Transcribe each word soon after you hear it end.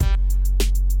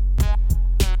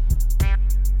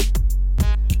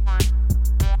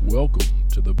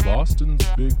Boston's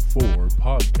Big Four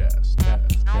podcast.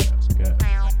 Cast.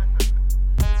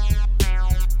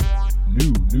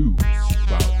 New news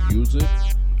about music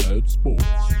and sports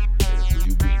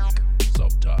every week,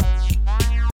 sometimes.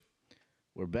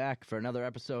 We're back for another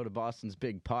episode of Boston's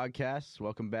Big Podcast.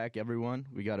 Welcome back, everyone.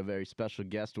 We got a very special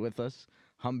guest with us.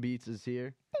 Humbeats is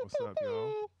here. What's up,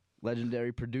 y'all?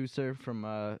 Legendary producer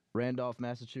from Randolph,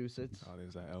 Massachusetts. Oh,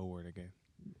 there's that L word again.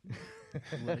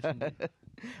 Legend.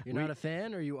 You're not a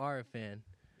fan, or you are a fan?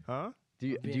 Huh? Do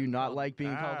you being not called- like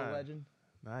being called a legend?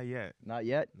 Not yet. Not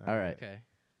yet? Not All yet. right. Okay.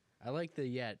 I like the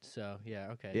yet, so yeah,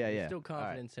 okay. Yeah, There's yeah. Still All right.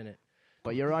 confidence in it.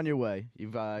 But you're on your way.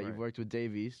 You've Right. worked with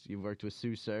Dave East. You've worked with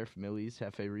Sue Surf, Millie's,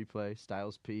 Hefe Replay,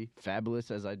 Styles P, Fabulous,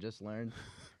 as I just learned.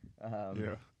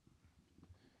 Yeah.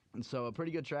 And so a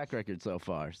pretty good track record so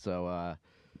far. So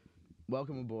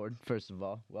welcome aboard, first of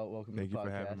all. Welcome Thank to the you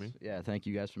podcast. for having me. Yeah, thank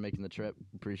you guys for making the trip.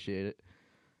 Appreciate it.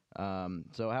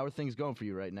 So how are things going for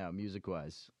you right now,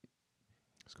 music-wise?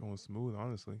 It's going smooth,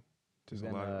 honestly. Just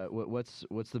Then, a lot of.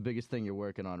 what's the biggest thing you're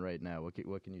working on right now? What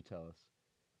can you tell us?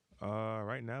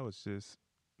 Right now it's just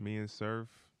me and Surf,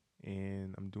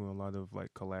 and I'm doing a lot of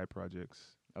like collab projects.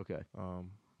 Okay.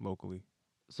 Locally,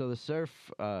 So the Surf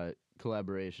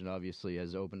collaboration obviously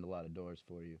has opened a lot of doors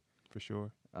for you. for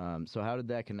sure. So how did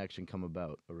that connection come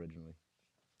about originally?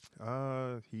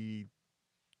 He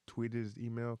tweeted his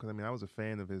email because I was a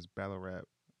fan of his battle rap,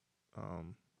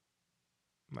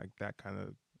 like that kind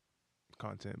of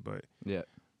content, but Yeah.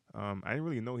 I didn't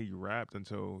really know he rapped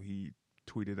until he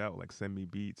tweeted out like send me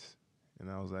beats, and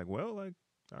I was like, well, like,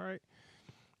 all right.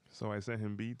 So I sent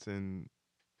him beats and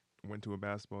went to a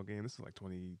basketball game. This is like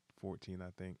 2014, I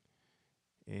think,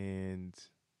 and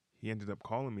he ended up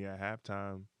calling me at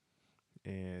halftime,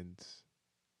 and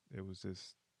it was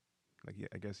just like,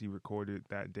 I guess he recorded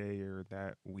that day or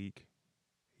that week.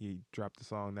 He dropped the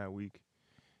song that week,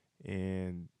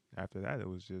 and after that, it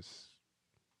was just,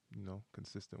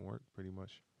 consistent work pretty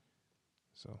much.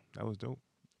 So that was dope.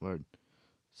 Word.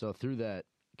 So through that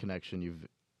connection, you've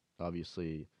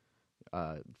obviously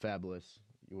Fabulous.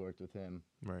 You worked with him.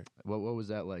 Right. What was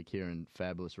that like hearing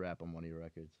Fabulous rap on one of your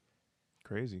records?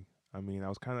 Crazy. I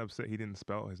was kind of upset he didn't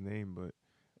spell his name, but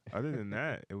other than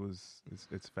that,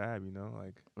 it's Fab,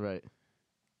 Right.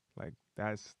 like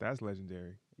that's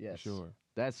legendary. Yes. For sure.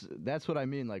 That's what I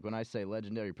mean. Like when I say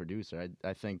legendary producer,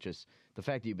 I think just the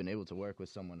fact that you've been able to work with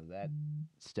someone of that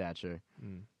stature,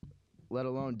 Mm. let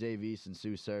alone Dave East and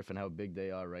Sue Surf and how big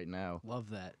they are right now. Love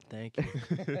that. Thank you.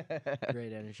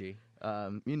 Great energy.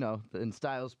 And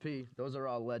Styles P, those are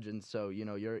all legends. So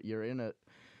you're in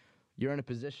a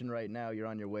position right now. You're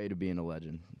on your way to being a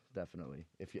legend, definitely.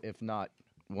 If not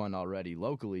one already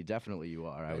locally, definitely you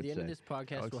are. I By would the end say. of this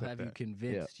podcast, we'll accept have you that.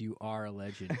 convinced you are a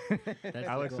legend. That's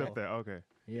I'll the accept goal. that. Okay.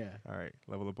 Yeah. All right.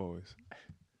 Level up always.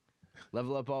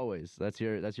 Level up always. That's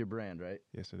your brand, right?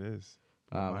 Yes, it is.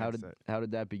 My mindset. How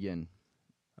did that begin?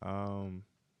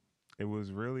 It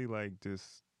was really like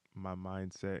just my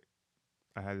mindset.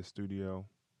 I had a studio,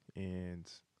 and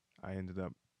I ended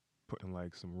up putting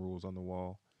like some rules on the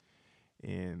wall.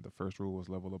 And the first rule was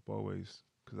level up always,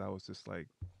 because I was just like,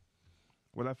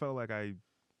 what I felt like I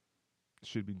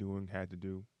should be doing, had to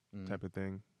do, type of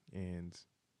thing. And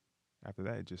after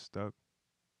that, it just stuck.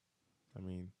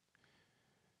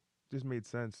 Just made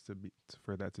sense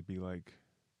for that to be like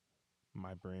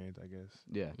my brand, I guess.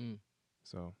 Yeah. Mm.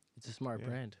 So, It's a smart Yeah.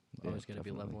 brand. Yeah, Always got to be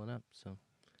definitely. leveling up. So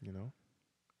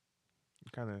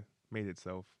it kind of made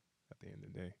itself at the end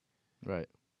of the day. Right.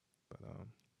 But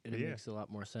it Yeah. makes a lot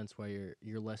more sense why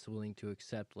you're less willing to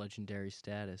accept legendary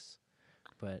status,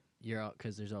 but you're out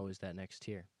because there's always that next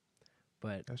tier.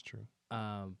 But that's true.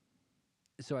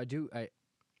 so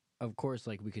of course,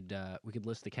 like we could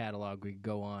list the catalog. We could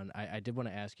go on. I did want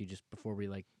to ask you just before we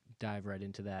like dive right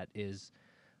into that is,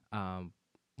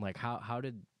 like how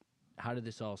did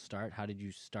this all start? How did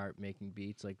you start making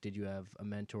beats? Like, did you have a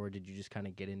mentor? Did you just kind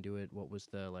of get into it? What was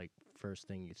the like first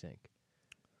thing you think?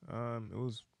 It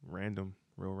was random,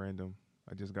 real random.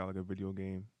 I just got like a video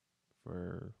game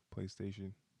for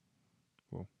PlayStation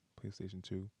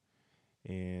 2,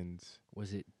 and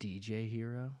Was it DJ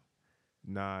Hero?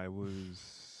 nah, it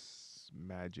was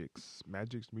Magic's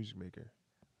Music Maker,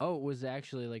 Oh, it was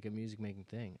actually like a music making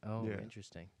thing. Oh, Yeah.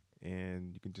 interesting.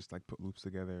 and you can just like put loops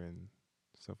together and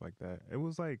stuff like that. It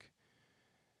was like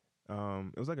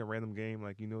a random game,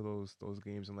 like those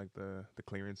games in like the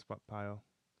clearance pile.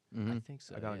 Mm-hmm. I think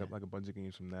so. I got yeah. like a bunch of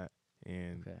games from that,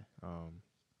 and Okay.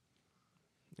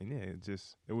 and yeah,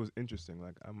 it was interesting.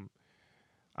 Like I'm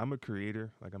a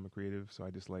creator, like I'm a creative, so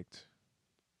I just liked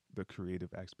the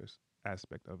creative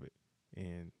aspect of it,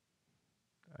 and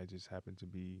I just happened to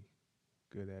be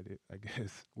good at it, I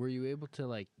guess. Were you able to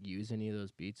like use any of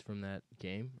those beats from that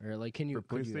game, or like can you For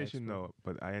could you PlayStation, export- no,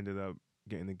 but I ended up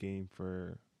getting the game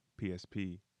for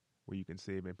PSP, where you can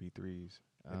save MP3s,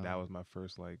 and that Oh. was my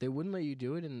first like. They wouldn't let you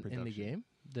do it in the production. game,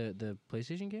 the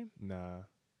PlayStation game. Nah,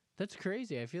 That's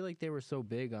crazy. I feel like they were so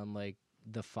big on like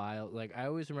the file. Like I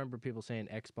always remember people saying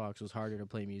Xbox was harder to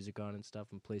play music on and stuff,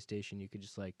 and PlayStation you could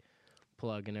just like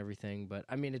plug and everything. But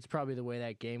I mean, it's probably the way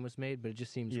that game was made. But it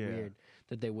just seems Yeah. weird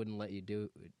that they wouldn't let you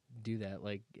do that.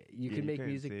 Like you Yeah, can make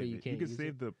couldn't music, but save you it. can't. You could use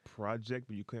save the project,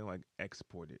 but you couldn't like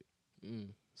export it. it.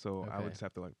 Mm, So I Okay. would just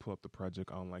have to like pull up the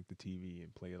project on like the TV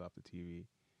and play it off the TV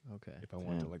okay, if I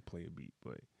wanted to Damn. like play a beat.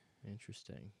 But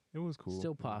interesting. it was cool.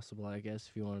 Still Yeah. possible, I guess,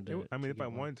 if you wanted It to. w- I mean, to if I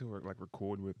get one. wanted to like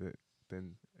record with it,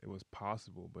 then it was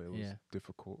possible, but it was Yeah.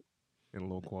 difficult and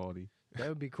low quality. That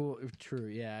would be cool if true.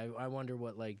 Yeah, I wonder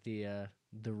what like the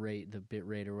rate, the bit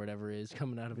rate or whatever is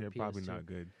coming out of Yeah, a PS2. probably not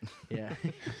good. Yeah.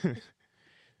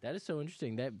 That is so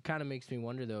interesting. That kind of makes me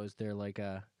wonder though, is there like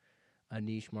a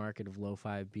niche market of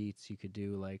lo-fi beats you could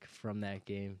do like from that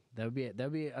game? That'd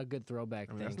be a good throwback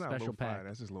I mean, thing. that's not Special lo-fi. pack.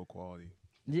 That's just low quality.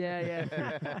 Yeah,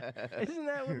 yeah. Isn't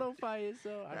that what lo-fi is?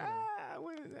 So I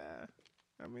don't know.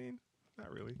 I mean,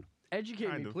 not really. Educate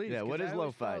kind me, of. please. Yeah, 'cause what I is always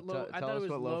lo-fi? thought I Tell thought us it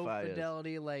was what low lo-fi is.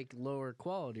 fidelity, like lower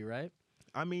quality, right?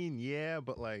 I mean, yeah,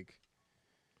 but like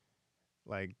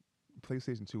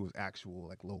PlayStation 2 was actual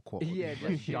like low quality. Yeah,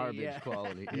 Like just shitty, garbage yeah.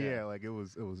 quality. yeah, like it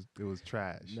was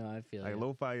trash. No, I feel Like it.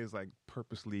 lo-fi is like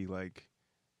purposely like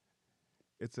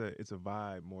it's a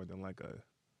vibe more than like a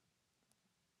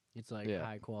It's like Yeah.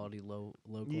 high quality, low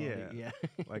quality. Yeah. Yeah.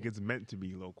 like it's meant to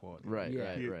be low quality. Right,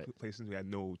 Yeah. right. PlayStation 2 had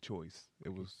no choice. It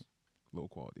was low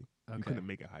quality. You Okay. couldn't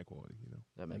make it high quality, you know.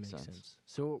 That makes sense.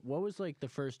 So, what was like the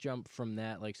first jump from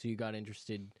that? Like, so you got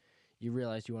interested, you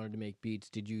realized you wanted to make beats.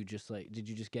 Did you just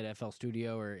get FL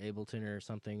Studio or Ableton or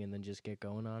something, and then just get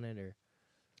going on it, or?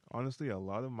 Honestly, a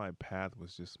lot of my path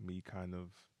was just me kind of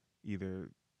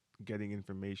either getting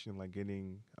information, like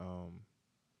getting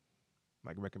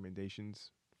like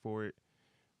recommendations for it,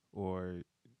 or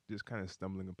just kind of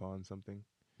stumbling upon something.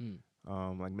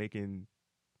 Like making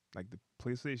like the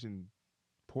PlayStation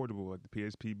Portable, like the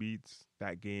PSP Beats,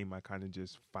 that game I kind of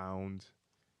just found.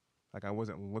 Like I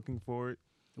wasn't looking for it.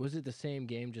 Was it the same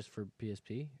game just for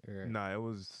PSP, or? Nah, it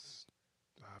was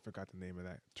I forgot the name of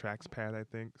that. Trackspad, I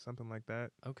think, something like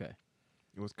that. Okay.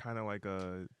 It was kind of like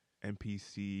a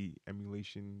NPC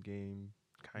emulation game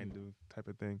kind of type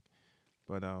of thing.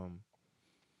 But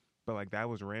like that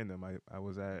was random. I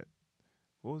was at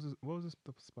what was this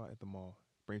spot at the mall?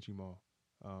 Braintree Mall.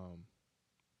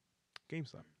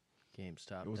 GameStop.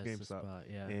 GameStop. It was that's the GameStop. spot,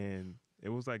 yeah. And it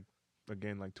was like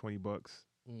again like $20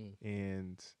 Mm.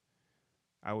 and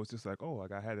I was just like, oh,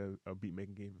 like I had a beat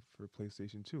making game for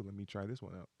PlayStation 2. Let me try this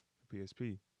one out for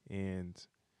PSP. And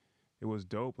it was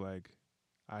dope. Like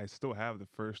I still have the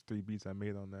first 3 beats I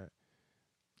made on that.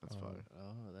 That's fire.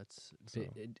 Oh, that's. So-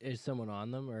 Is someone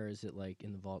on them, or is it like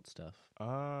in the vault stuff?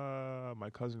 My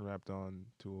cousin rapped on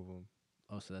 2 of them.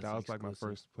 Oh, so that's That was like my exclusive.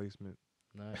 first placement,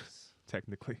 Nice.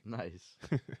 technically. Nice.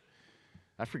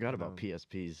 I forgot about Um,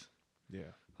 PSPs.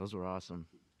 Yeah. Those were awesome.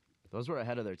 Those were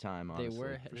ahead of their time, honestly. They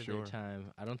were ahead for of sure. their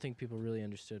time. I don't think people really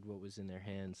understood what was in their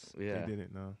hands. Yeah. They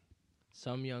didn't know.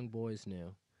 Some young boys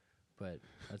knew, but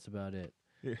that's about it.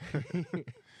 Yeah. That's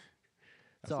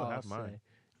still all have I'll mine. say.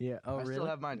 Yeah. Oh, I really? still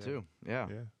have mine Yeah. too. Yeah.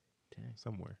 Yeah. Dang.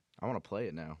 Somewhere. I want to play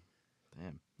it now.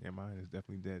 Damn. Yeah, mine is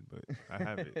definitely dead, but I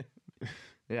have it.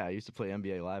 Yeah, I used to play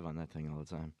NBA Live on that thing all the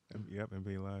time. Yep,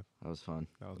 NBA Live. That was fun.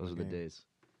 That was Those my were the game. days.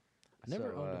 I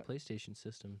never So, owned a PlayStation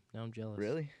system. Now I'm jealous.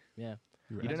 Really? Yeah.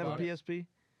 were You didn't have a bought it. PSP?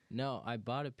 No, I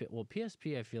bought a. Well,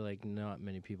 PSP. I feel like not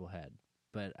many people had,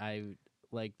 but I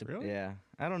like the. Really? Yeah.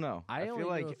 I don't know. I only feel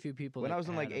like knew a few people. when that I was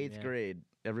in like had 'em, 8th yeah. grade,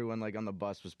 everyone like on the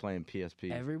bus was playing PSP.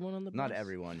 Everyone on the bus? Not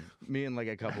everyone. Me and like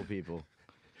a couple people.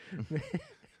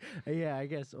 Yeah, I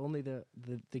guess only the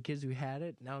kids who had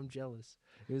it. Now I'm jealous.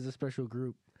 It was a special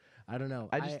group. I don't know.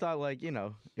 I just thought like,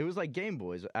 it was like Game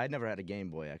Boys. I never had a Game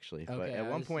Boy actually, but Okay, at I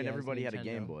one was- point yeah, I was everybody had a Nintendo.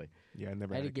 Game Boy. Yeah, I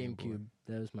never I had a Game Boy. GameCube.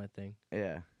 That was my thing.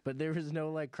 Yeah. But there was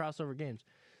no like crossover games.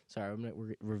 Sorry,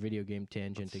 we're video game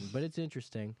tangenting, but it's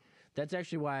interesting. That's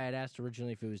actually why I had asked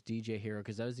originally if it was DJ Hero,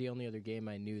 because that was the only other game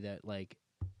I knew that like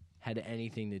had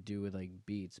anything to do with like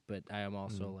beats. But I am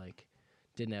also like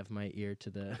didn't have my ear to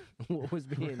the what was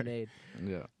being made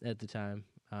Yeah. at the time.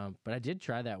 But I did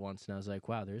try that once, and I was like,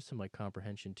 wow, there's some like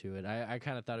comprehension to it. I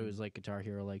kind of thought it was like Guitar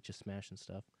Hero, like just smashing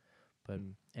stuff. But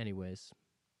anyways,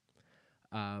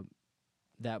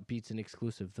 that beats an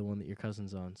exclusive, the one that your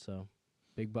cousin's on. So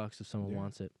big bucks if someone Yeah.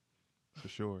 wants it. For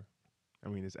sure. I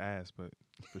mean, it's ass, but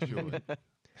for sure.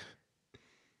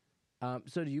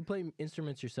 So do you play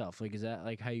instruments yourself? Like, is that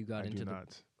like how you got I into do the?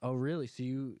 not. Oh, really? So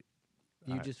you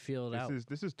I- just feel it out?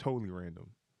 This is totally random.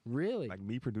 Really? Like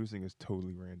me producing is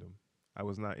totally random. I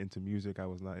was not into music. I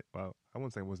was not. Well, I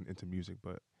wouldn't say I wasn't into music,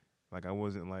 but like I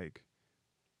wasn't like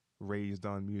raised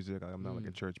on music. Like, I'm not like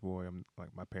a church boy. I'm like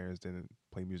my parents didn't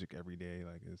play music every day.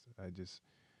 Like I just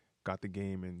got the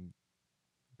game and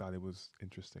thought it was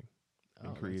interesting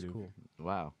and creative, That's cool.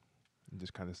 Wow. and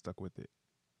just kind of stuck with it.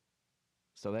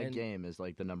 So that And- game is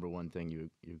like the number one thing you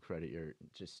credit your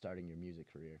just starting your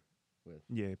music career with.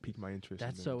 Yeah, it piqued my interest.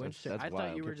 That's and so then interesting. that's I thought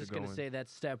wild. you were Kept it just gonna going. say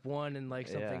that's step one and like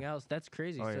something Yeah. else. That's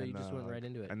crazy. Oh, so yeah, you just nah, went like, right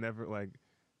into it. I never like.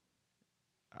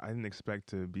 I didn't expect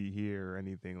to be here or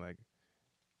anything. Like,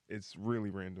 it's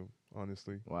really random,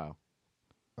 honestly. Wow.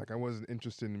 Like, I wasn't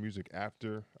interested in music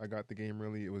after I got the game.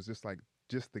 Really, it was just like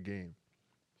just the game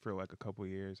for like a couple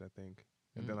years, I think,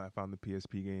 and then I found the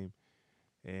PSP game,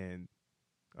 and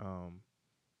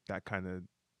that kind of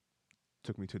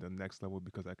took me to the next level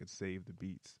because I could save the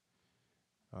beats.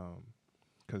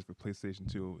 Because for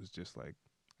PlayStation 2, it was just like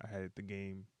I had the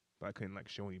game, but I couldn't like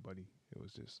show anybody. It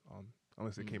was just on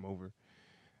unless it came over.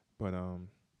 But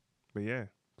yeah,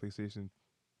 PlayStation,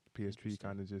 PSP Interesting.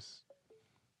 kind of just.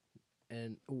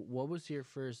 And what was your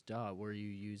first DAW? Were you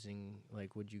using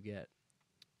like? What'd you get?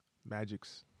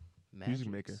 Magic's Music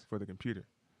Maker Magic's? for the computer.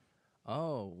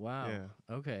 Oh wow.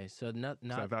 Yeah. Okay, so not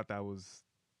So I thought that was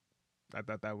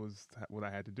what I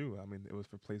had to do. I mean, it was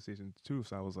for PlayStation 2,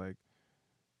 so I was like,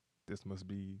 this must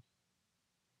be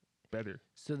better.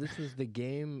 so this was the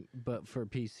game, but for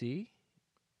PC,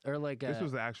 or like This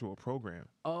was the actual program.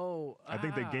 Oh, I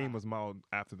think the game was modeled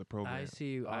after the program. I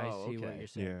see. I Oh, see what okay. you're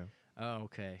saying. Yeah. Oh,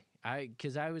 okay.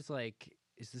 Because I was like,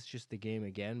 is this just the game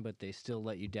again? But they still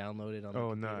let you download it on the Oh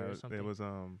computer no, or something. it was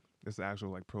it's the actual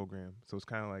like program. So it's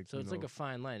kind of like So it's like a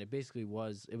fine line. It basically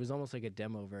was. It was almost like a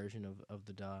demo version of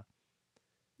the DAW.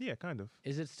 yeah, kind of.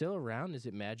 Is it still around? Is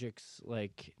it Magic's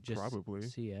like just Probably.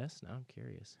 CS? Now I'm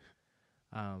curious.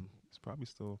 It's probably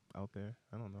still out there.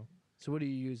 I don't know. So what do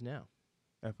you use now?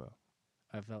 FL.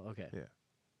 I felt okay. Yeah.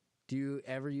 Do you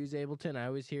ever use Ableton? I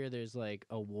always hear there's like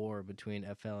a war between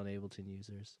FL and Ableton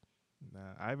users. Nah,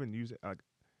 I haven't used it.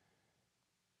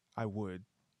 I would,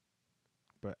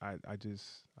 but I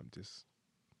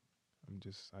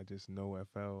just know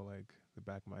FL like the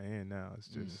back of my hand now. It's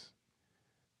just,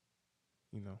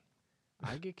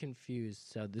 I get confused.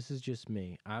 So this is just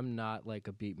me. I'm not like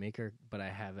a beat maker, but I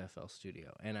have FL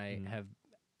Studio, and I have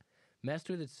messed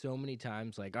with it so many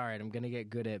times. Like, all right, I'm gonna get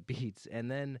good at beats, and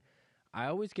then I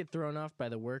always get thrown off by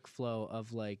the workflow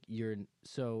of like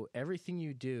so everything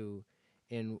you do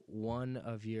in one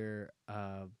of your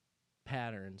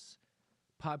patterns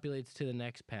populates to the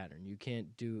next pattern. You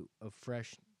can't do a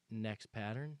fresh next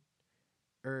pattern,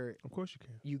 or Of course you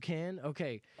can. you can?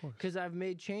 Okay. Of course. Because I've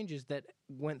made changes that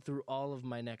went through all of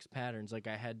my next patterns. Like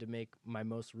I had to make my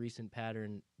most recent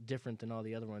pattern different than all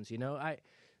the other ones.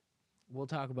 We'll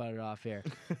talk about it off air.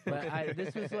 But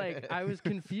this was like, I was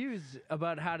confused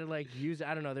about how to like use,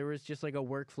 I don't know, there was just like a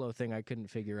workflow thing I couldn't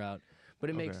figure out. But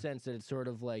it makes Okay. sense that it's sort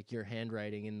of like your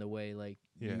handwriting in the way like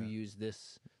Yeah. you use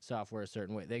this software a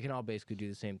certain way. They can all basically do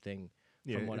the same thing.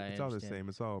 Yeah, from what I it's all the understand. same.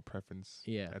 It's all preference.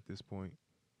 Yeah. At this point,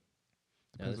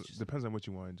 No, depends, that's just- depends on what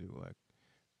you want to do.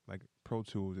 Like Pro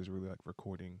Tools is really like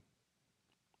recording.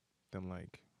 Then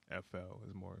like FL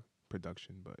is more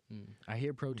production, but I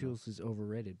hear Pro You know. Tools is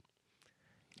overrated.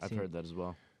 I've Seen- heard that as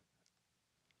well.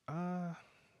 I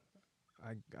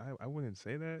wouldn't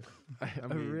say that. I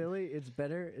mean, Really? It's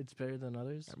better? It's better than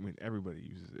others? I mean, everybody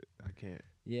uses it. I can't.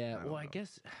 Yeah, I well, don't I know.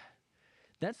 guess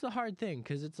that's the hard thing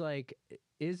because it's like,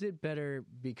 is it better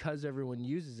because everyone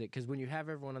uses it? Because when you have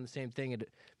everyone on the same thing, it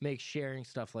makes sharing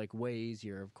stuff like way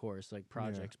easier, of course, like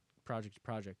project to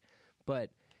project. But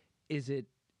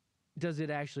does it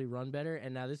actually run better?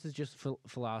 And now this is just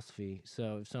philosophy.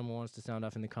 So if someone wants to sound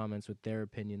off in the comments with their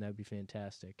opinion, that'd be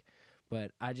fantastic.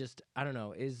 But I don't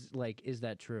know. Is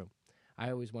that true? I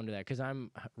always wonder that because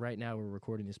right now we're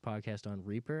recording this podcast on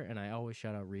Reaper, and I always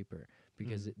shout out Reaper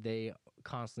because they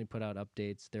constantly put out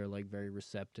updates. They're like very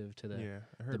receptive to the. Yeah,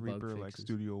 I heard bug Reaper like fixes.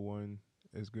 Studio One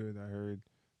is good. I heard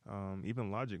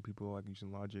even Logic. People like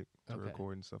using Logic to Okay.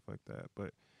 record and stuff like that.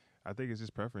 But I think it's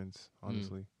just preference,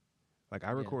 honestly. Like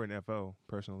I record in FL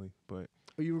personally, but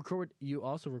Oh, you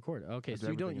also record. Okay, I so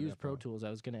do you don't everything in use Pro FL. Tools. I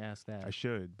was going to ask that. I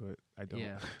should, but I don't.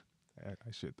 Yeah.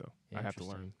 I should though. I have to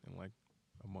learn Interesting. in like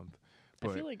a month. I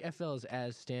But feel like FL is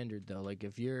as standard though. Like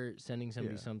if you're sending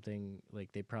somebody Yeah. something,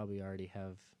 like they probably already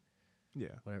have yeah,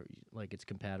 whatever, like it's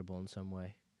compatible in some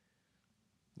way.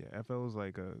 yeah. FL is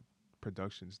like a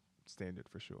production standard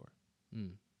for sure.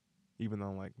 Mm. Even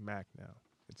on like Mac now,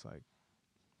 it's like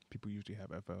people usually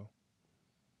have FL.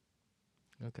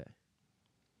 Okay,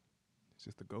 It's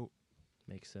just the GOAT.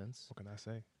 makes sense. What can I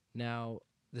say? Now,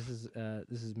 this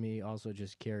is me also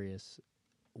just curious.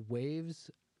 Waves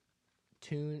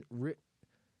tune real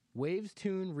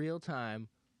time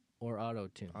or auto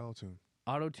tune? Auto-tune.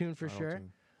 Auto tune for sure.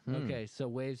 Auto-tune. Okay, so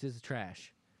Waves is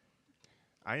trash.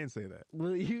 I didn't say that.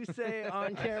 Will you say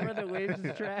on camera that Waves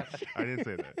is trash? I didn't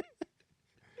say that.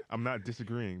 I'm not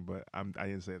disagreeing, but I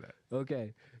didn't say that.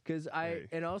 Okay, because Hey.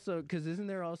 because isn't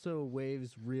there also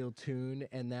Waves real tune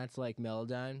and that's like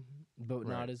Melodyne, but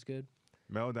not Right. as good?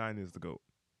 Melodyne is the GOAT.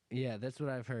 Yeah, that's what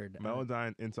I've heard.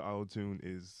 Melodyne into auto-tune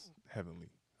is heavenly.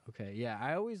 Okay, yeah,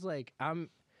 I always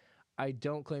I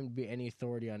don't claim to be any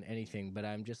authority on anything, but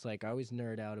I'm just like I always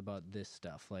nerd out about this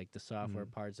stuff, like the software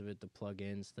parts of it, the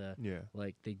plugins, the Yeah.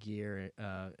 like the gear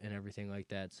and everything like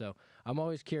that. So I'm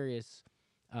always curious.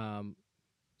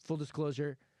 Full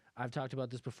disclosure, I've talked about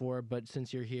this before, but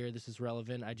since you're here, this is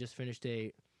relevant. I just finished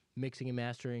a mixing and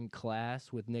mastering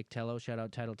class with Nick Tello. Shout out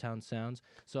Titletown Sounds.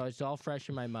 So it's all fresh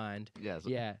in my mind. Yes.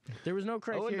 Yeah, there was no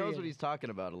criteria. Owen knows what he's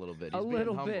talking about a little bit. A He's being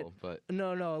little humble, bit. but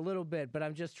No, a little bit, but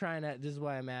I'm just trying to. This is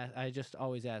why I just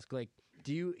always ask. Like,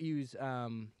 do you use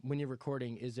when you're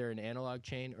recording? Is there an analog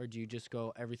chain, or do you just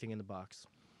go everything in the box?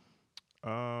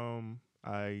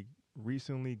 I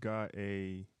recently got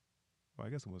a. Well, I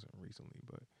guess it wasn't recently,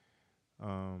 but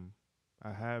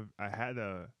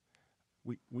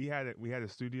we had a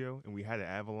studio and we had an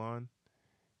Avalon,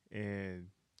 and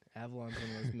Avalon's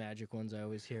one of those magic ones I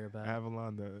always hear about.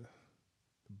 Avalon the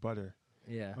butter.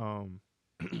 Yeah.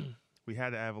 We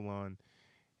had an Avalon,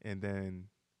 and then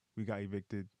we got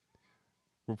evicted.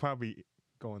 We'll probably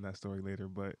go on that story later,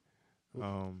 but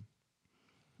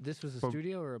This was a but-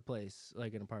 studio or a place,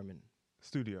 like an apartment?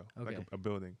 studio, like Okay. a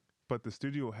building. But the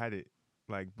studio had it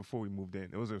like before we moved in.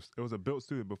 It was a built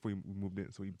studio before we moved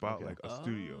in, so we bought Okay. like a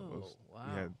studio. It Oh, was- wow.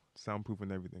 We had soundproof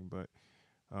and everything, but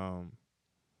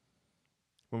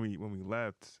when we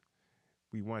left,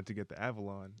 we wanted to get the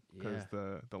Avalon because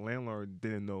the landlord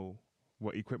didn't know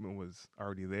what equipment was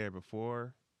already there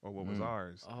before or what was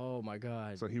ours. Oh my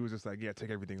God. So he was just like, "Yeah,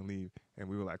 take everything and leave." And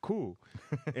we were like, "Cool."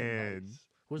 And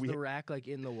Was we the ha- rack like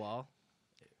in the wall?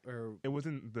 Or it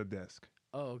wasn't the desk.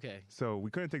 oh, okay. So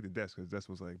we couldn't take the desk because the desk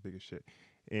was like big as shit.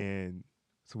 And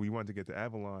so we wanted to get the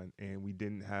Avalon, and we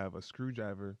didn't have a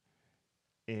screwdriver.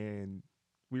 And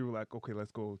we were like, okay,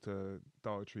 let's go to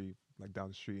Dollar Tree, like down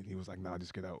the street. And he was like, nah,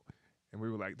 just get out. And we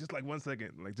were like, just like 1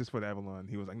 second, like just for the Avalon.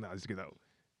 He was like, nah, just get out.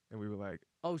 And we were like,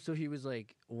 Oh, so he was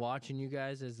like watching you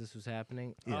guys as this was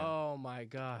happening? Yeah. Oh my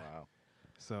God. wow.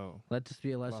 so Let this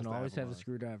be a lesson. Lost the Always have a Avalon.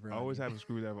 screwdriver on always you. have a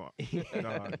screwdriver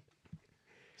on.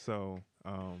 So,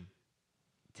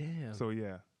 Damn. so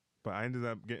yeah. But I ended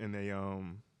up getting a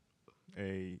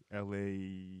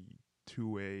LA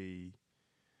 2A.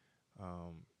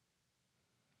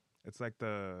 It's like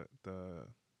the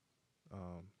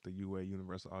UA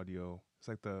Universal Audio. It's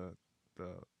like the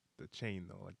chain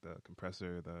though, like the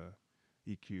compressor, the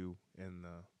EQ, and the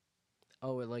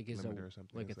oh, it like is limiter or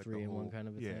something. like It's a the 3-in-1 whole- kind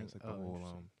of a yeah, thing? it's like the Oh, whole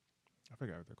interesting. I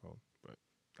forgot what they're called, but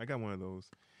I got one of those,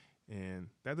 and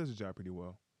that does the job pretty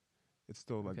well. It's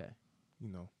still like okay.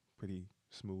 pretty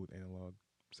smooth analog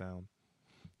sound,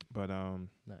 but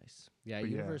Nice. Yeah, but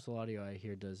yeah. Universal Audio I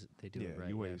hear they do yeah, it right.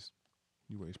 UA's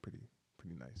pretty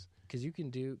nice. Because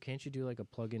can't you do like a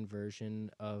plug-in version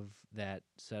of that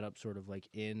setup sort of like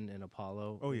in an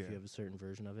Apollo? Oh, if yeah. you have a certain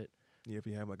version of it. Yeah, if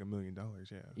you have like $1 million,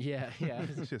 yeah. Yeah.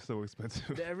 It's just so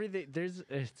expensive. Everything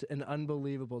it's an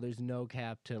unbelievable. There's no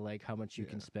cap to like how much you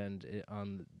can Yeah. spend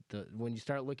on the when you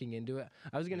start looking into it.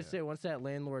 I was gonna Yeah. say once that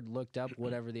landlord looked up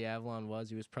whatever the Avalon was,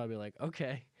 he was probably like,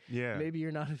 okay, Yeah. maybe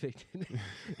you're not evicted.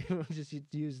 We'll just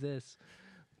use this.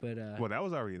 But Well, that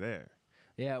was already there.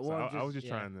 yeah, So well, I was just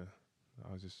yeah. trying to.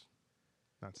 I was just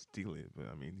not steal it, but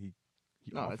I mean he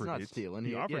No, offered it's not it. stealing.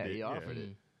 He offered it. He offered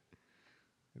Mm. it.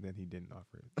 And then he didn't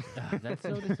offer it. Ah, that's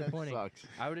so disappointing. Sucks.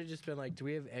 I would have just been like, do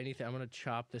we have anything? I'm gonna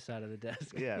chop this out of the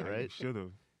desk. Yeah, right. Should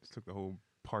have. Just took the whole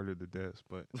part of the desk,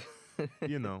 but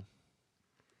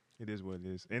it is what it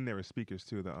is. And there were speakers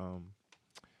too.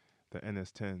 The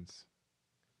NS10s,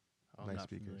 I'm Nice not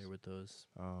speakers. familiar with those.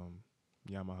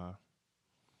 Yamaha.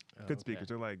 Oh, Good okay. speakers.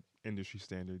 They're like industry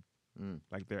standard. Mm.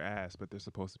 Like they're ass, but they're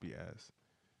supposed to be ass.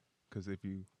 Because if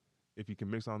you can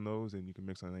mix on those, then you can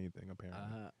mix on anything.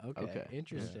 Apparently, Okay.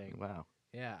 Interesting. Wow.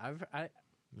 Yeah,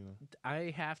 you know.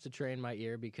 I have to train my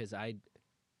ear because I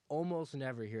almost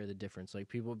never hear the difference. Like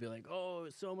people will be like, "Oh,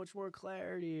 it's so much more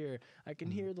clarity," or "I can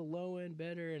hear the low end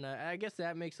better," and I guess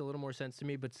that makes a little more sense to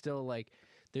me. But still, like,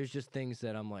 there's just things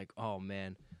that I'm like, "Oh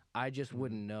man, I just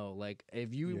wouldn't know." Like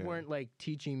if you Yeah. weren't like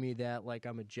teaching me that, like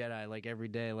I'm a Jedi, like every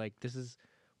day, like this is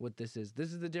what this is.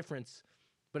 This is the difference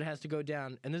but it has to go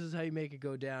down, and this is how you make it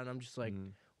go down. I'm just like,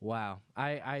 Mhm. wow.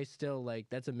 I still like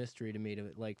that's a mystery to me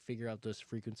to like figure out those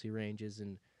frequency ranges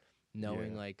and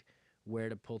knowing Yeah. like where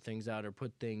to pull things out or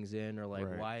put things in or like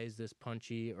Right. why is this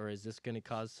punchy or is this going to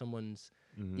cause someone's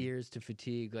Mhm. ears to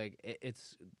fatigue. Like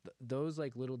it's those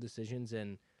like little decisions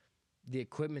and the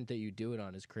equipment that you do it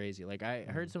on is crazy. Like I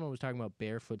heard Mhm. someone was talking about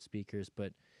barefoot speakers,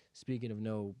 but speaking of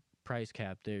no price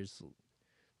cap, those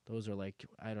are like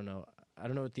I don't know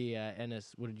what the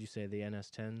NS. What did you say? The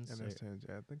NS10s? NS10s,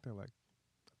 yeah, I think they're like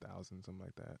 1,000, something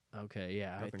like that. Okay,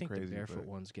 yeah, I Nothing think crazy, the barefoot but-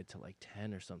 ones get to like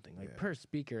 10 or something, like Yeah. per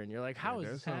speaker, and you're like, how is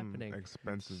there's this some happening?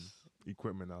 expensive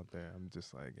equipment out there. I'm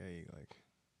just like, hey, like,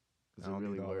 Is I it don't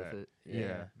really need all worth that. it?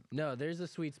 Yeah. No, there's a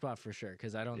sweet spot for sure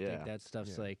because I don't think Yeah. that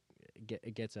stuff's Yeah. like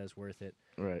it gets as worth it.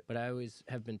 Right. But I always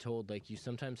have been told like you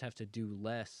sometimes have to do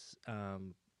less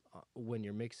when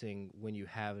you're mixing when you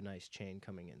have a nice chain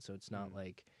coming in, so it's not Mm.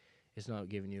 like it's not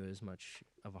giving you as much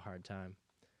of a hard time.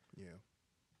 Yeah.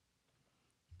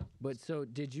 But so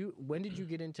when did you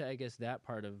get into I guess that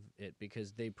part of it,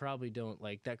 because they probably don't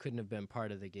like that couldn't have been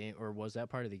part of the game, or was that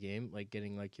part of the game, like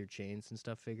getting like your chains and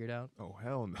stuff figured out? Oh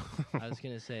hell no. I was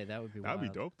gonna say that would be That'd be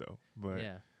wild. dope though. But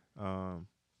Yeah.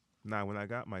 nah, when I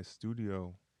got my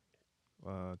studio,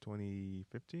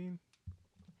 2015, I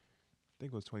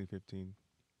think it was 2015,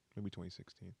 maybe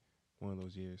 2016, one of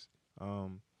those years.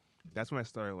 That's when I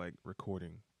started like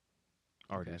recording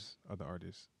artists, other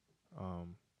artists.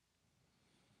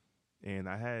 And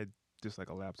I had just like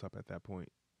a laptop at that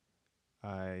point.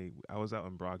 I was out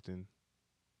in Brockton,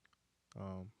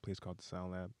 place called the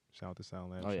Sound Lab. Shout out to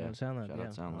Sound Lab. Oh yeah. Sound Lab, Shout yeah.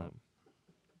 out Sound Lab.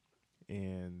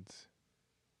 And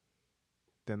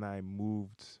then I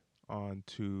moved on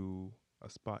to a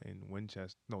spot in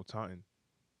Taunton.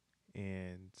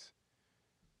 And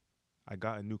I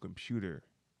got a new computer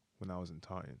when I was in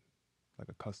Taunton, like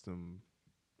a custom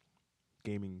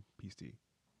gaming PC.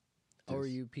 Oh, are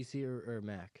Just you PC or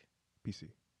Mac? PC?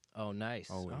 Oh, nice.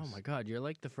 Oh Always. my God, you're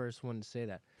like the first one to say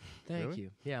that. Thank Really?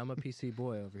 you. Yeah, I'm a PC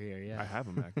boy over here. Yeah, I have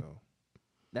a Mac though.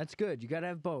 that's good. You gotta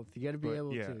have both. You gotta be But,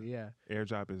 able yeah. to. Yeah.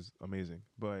 AirDrop is amazing,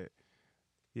 but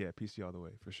yeah, PC all the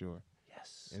way for sure.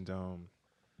 Yes.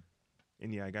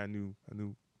 And yeah, I got a new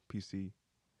PC,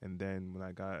 and then when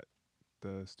I got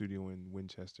the studio in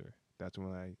Winchester, that's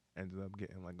when I ended up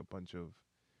getting like a bunch of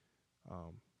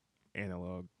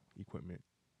analog equipment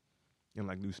and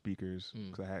like new speakers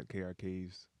Mm. because I had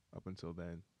KRKs up until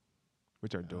then,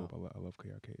 which are dope. Oh. I love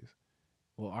KRKs.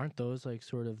 Well, aren't those like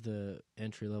sort of the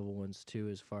entry level ones too?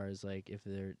 As far as like if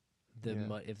they're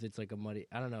Yeah. if it's like a muddy,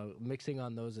 I don't know. Mixing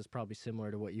on those is probably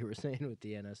similar to what you were saying with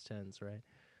the NS10s, right?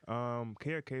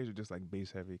 KRKs are just like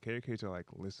bass heavy. KRKs are like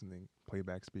listening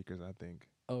playback speakers, I think.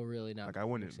 Oh, really? Not Like I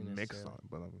wouldn't mixing mix necessarily. on,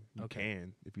 but you Okay.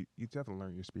 can if you have to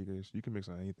learn your speakers. You can mix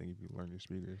on anything if you learn your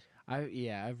speakers.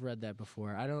 I've read that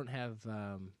before. I don't have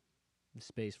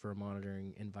space for a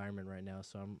monitoring environment right now,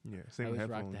 so Yeah, I same with always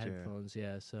rock headphones. the headphones.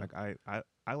 Yeah, so Like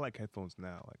I like headphones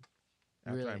now. Like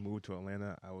after I Really? moved to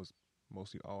Atlanta, I was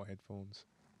mostly all headphones,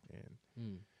 and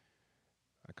mm.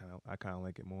 I kind of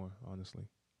like it more, honestly.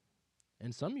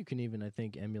 And some you can even I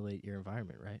think emulate your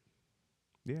environment, right?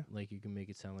 Yeah, Like you can make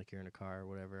it sound like you're in a car or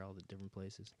whatever, all the different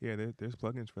places. yeah. There's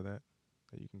plugins for that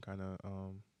you can kind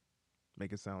of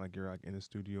make it sound like you're like in a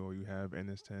studio, or you have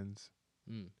NS10s,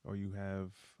 Mm. or you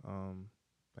have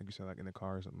like you said, like in a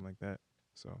car or something like that.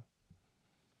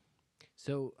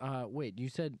 So, wait, you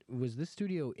said was this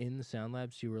studio in the Sound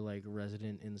Lab? So you were like a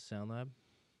resident in the Sound Lab?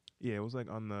 Yeah, it was like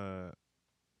on the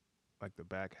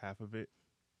back half of it.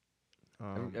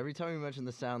 Every time you mention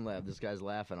the Sound Lab, this guy's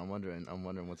laughing. I'm wondering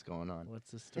what's going on. What's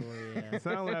the story? Yeah.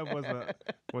 Sound Lab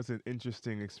was an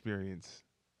interesting experience.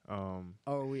 Oh,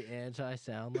 are we anti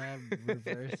Sound Lab?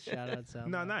 Reverse shout out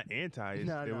Sound No, Lab. not anti. It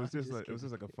No, was I'm just just like it was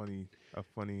just like a funny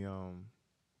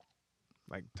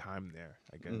like time there,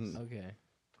 I guess. Mhm. Okay.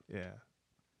 Yeah.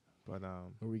 But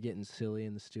Were we getting silly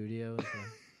in the studio? Is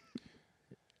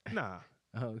that- nah.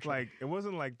 oh, okay. Like it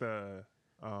wasn't like the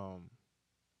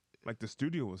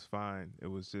studio was fine. It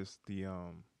was just the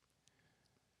I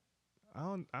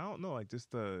don't know, like just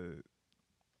the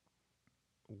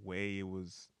way it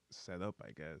was set up,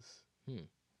 I guess. Hmm.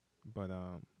 But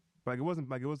like it wasn't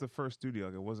like it was the first studio.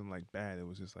 Like it wasn't like bad. It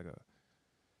was just like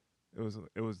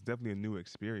it was definitely a new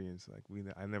experience. Like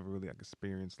I never really like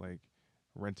experienced like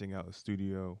renting out a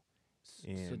studio. So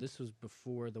and- this was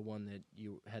before the one that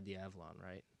you had the Avalon,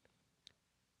 right?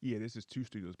 Yeah, this is 2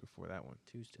 studios before that one.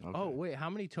 Tuesday. Okay. Oh, wait,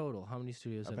 how many total? How many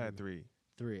studios I've have had you- 3.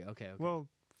 3. Okay, okay. Well,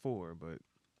 4, but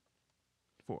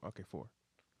 4. Okay, 4.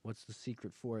 What's the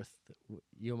secret fourth?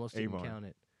 You almost didn't Avon. count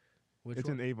it. Which It's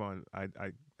one? in Avon. I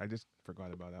just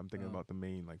forgot about it. I'm thinking Oh. about the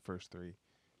main like first 3.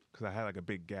 because I had like a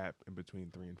big gap in between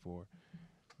 3 and 4.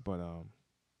 But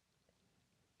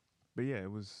yeah,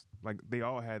 it was like they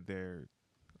all had their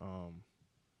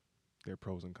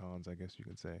pros and cons, I guess you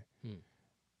could say.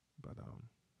 But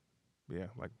yeah,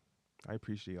 like I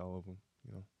appreciate all of them.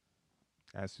 You know,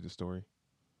 adds to the story.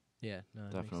 Yeah, no,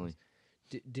 that makes Definitely.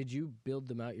 sense. Did you build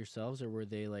them out yourselves, or were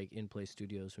they like in-place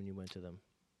studios when you went to them?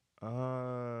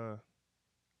 I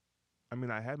mean,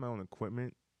 I had my own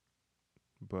equipment,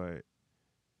 but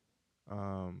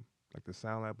like the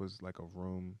sound lab was like a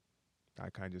room. I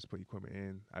kind of just put equipment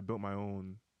in. I built my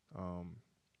own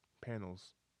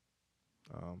panels,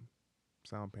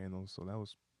 sound panels, so that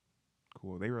was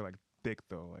cool. They were like thick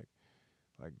though,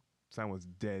 like sound was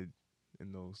dead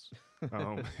in those,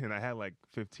 and I had like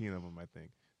 15 of them, I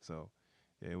think. So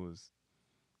yeah, it was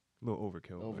a little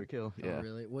overkill. but- Overkill. Yeah. Oh,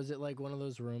 really? Was it like one of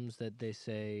those rooms that they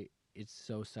say it's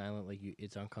so silent, like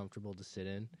it's uncomfortable to sit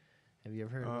in? Have you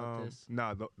ever heard about this?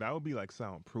 Nah, that would be like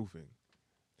soundproofing,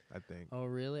 I think. Oh,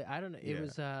 really? I don't know. It Yeah.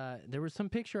 was there was some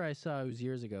picture I saw. It was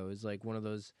years ago. It was like one of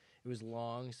those. It was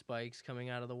long spikes coming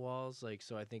out of the walls. Like,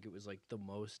 so I think it was like the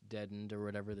most deadened or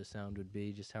whatever the sound would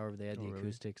be. Just however they had Oh, the really?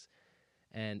 acoustics.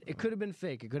 And it could have been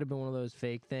fake. It could have been one of those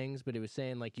fake things. But it was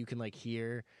saying like you can like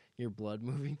hear your blood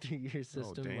moving through your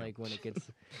system. damn. Like when it gets,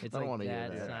 it's I don't like wanna hear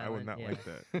that that. silent. I would not yeah. like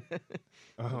that.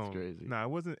 That's crazy. No, it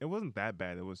wasn't that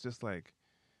bad. It was just like,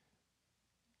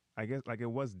 I guess like it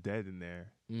was dead in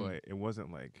there, but it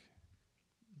wasn't like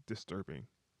disturbing.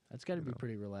 That's got to you be know.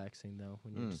 pretty relaxing though.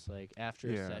 When you're Mm. just like after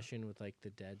Yeah. a session with like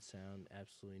the dead sound,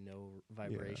 absolutely no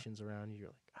vibrations around you. You're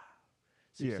like,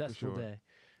 Yeah, for successful sure. day.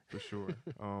 For sure.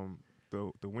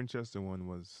 The Winchester one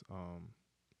was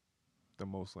the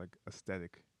most like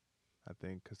aesthetic, I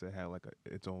think, because it had like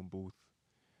its own booth,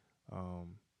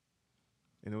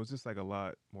 and it was just like a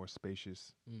lot more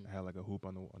spacious. Mm. It had like a hoop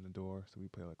on the door, so we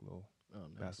play like little Oh,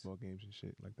 nice. basketball games and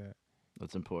shit like that.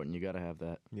 That's important. You got to have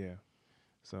that. Yeah.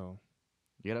 So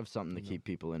You got to have something to You know. keep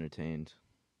people entertained.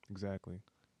 exactly,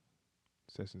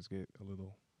 sessions get a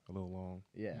little long.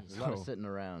 Yeah. Mm. There's a lot of So, sitting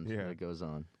around yeah. that goes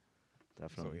on.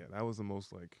 Definitely. So yeah, that was the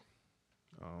most like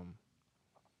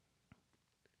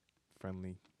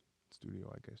friendly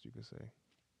studio, I guess you could say.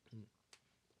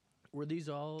 Were these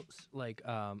all like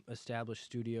established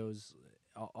studios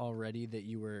already that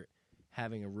you were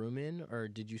having a room in, or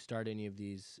did you start any of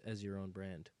these as your own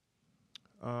brand?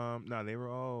 No, they were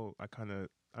all.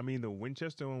 I mean, the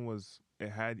Winchester one it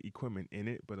had equipment in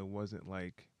it, but it wasn't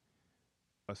like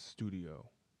a studio.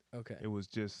 Okay. It was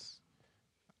just.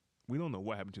 We don't know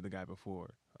what happened to the guy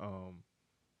before.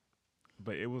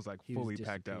 But it was like He was fully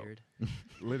packed out. disappeared.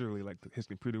 Literally, like his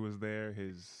computer was there.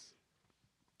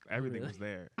 Everything Really? was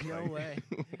there. No like, way.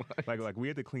 like we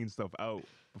had to clean stuff out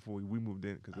before we moved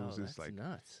in because it was just that's like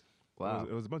nuts. Wow.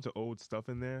 it was a bunch of old stuff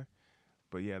in there.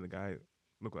 But yeah, the guy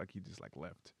looked like he just like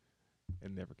left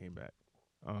and never came back.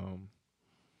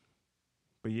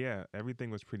 But yeah, everything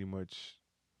was pretty much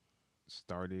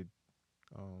started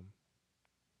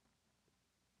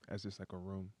as just like a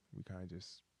room. We kind of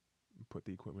just put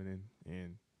the equipment in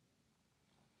and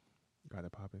got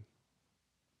it popping,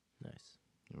 Nice.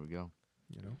 Here we go.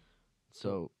 you know?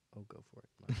 So, Oh, go for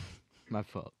it. my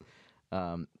fault.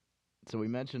 So we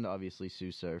mentioned obviously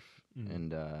Sue Surf Mhm.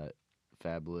 and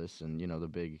Fabulous, and you know the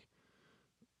big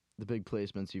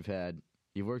placements you've had.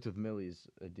 You've worked with Millie's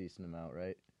a decent amount,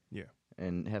 right? Yeah.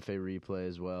 And Hefe Replay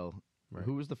as well. Right.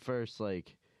 Who was the first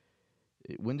like?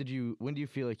 When do you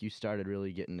feel like you started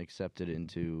really getting accepted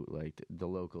into like the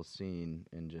local scene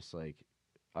and just like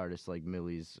artists like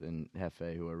Millie's and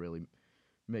Hefe who are really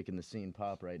making the scene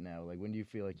pop right now? Like when do you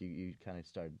feel like you kind of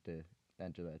started to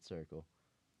enter that circle?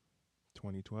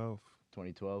 2012.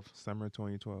 2012. Summer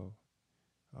 2012.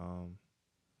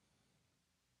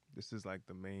 This is like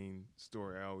the main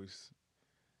story.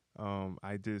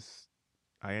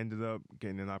 I ended up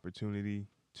getting an opportunity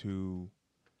to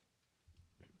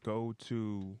go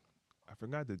to, I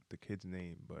forgot the kid's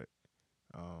name, but,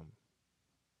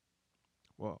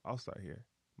 well, I'll start here.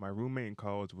 My roommate in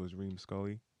college was Reem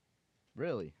Scully.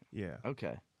 Really? Yeah.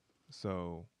 Okay.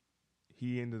 So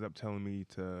he ended up telling me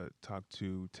to talk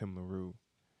to Tim LaRue.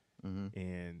 Mm-hmm.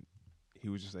 And he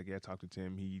was just like, yeah, talk to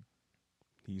Tim.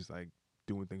 He's like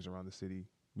doing things around the city,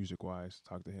 music wise.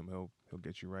 Talk to him, he'll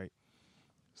get you right.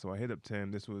 So I hit up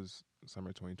Tim. This was summer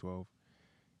 2012,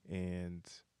 and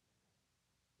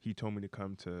he told me to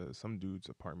come to some dude's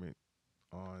apartment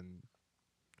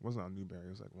it wasn't on Newberry, it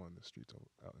was like one of the streets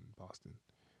out in Boston.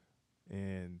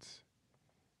 And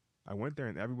I went there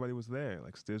and everybody was there.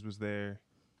 Like Stiz was there,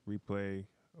 Replay,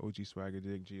 OG Swagger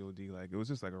Dig, G.O.D. Like it was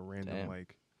just like a random Damn.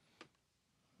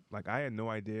 like I had no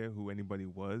idea who anybody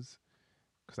was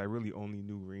because I really only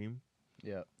knew Reem.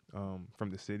 Yeah.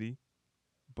 from the city.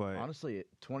 But Honestly,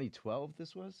 2012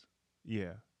 this was?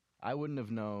 yeah, I wouldn't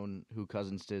have known who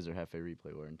Cousin Stiz or Hefe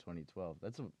Replay were in 2012.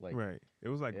 That's like right. It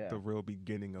was like yeah. the real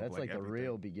beginning of that's like the everything.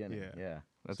 real beginning. Yeah. Yeah.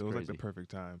 That's so it was crazy. like the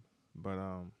perfect time. But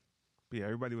yeah,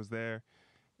 everybody was there,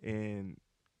 and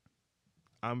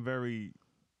I'm very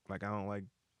like I don't like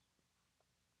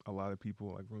a lot of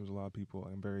people, like rooms with a lot of people.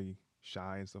 I'm very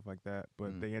shy and stuff like that.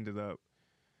 But they ended up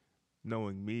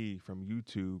knowing me from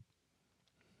YouTube.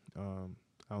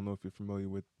 I don't know if you're familiar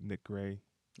with Nick Gray.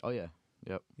 Oh yeah.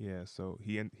 Yep. Yeah, so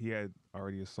he had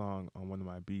already a song on one of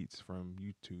my beats from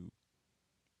YouTube.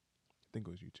 I think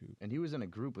it was YouTube. And he was in a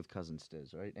group with Cousin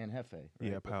Stiz, right? And Hefe, right?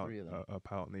 Yeah, The three of them.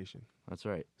 Pout Nation. That's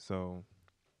right. So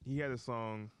he had a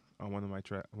song on one of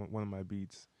my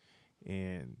beats,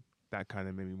 and that kind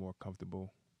of made me more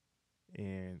comfortable.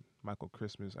 And Michael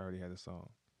Christmas already had a song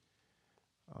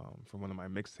from one of my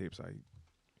mixtapes.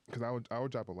 Because I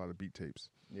would drop a lot of beat tapes.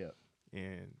 Yeah.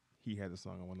 And he had a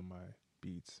song on one of my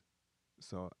beats.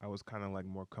 So I was kind of like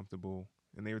more comfortable,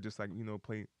 and they were just like,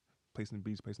 play some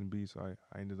beats. So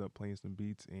I ended up playing some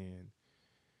beats, and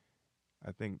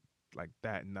I think like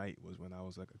that night was when I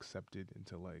was like accepted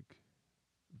into like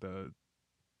the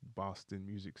Boston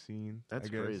music scene. That's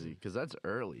I guess. crazy because that's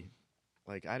early.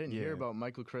 Like I didn't hear Yeah. about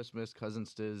Michael Christmas, Cousin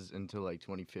Stiz until like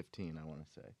 2015. I want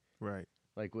to say, Right,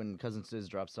 like when Cousin Stiz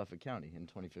dropped Suffolk County in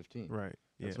 2015. right.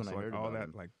 That's yeah, when so I heard all about that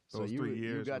him. like So those you 3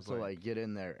 years. you got was to like get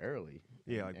in there early.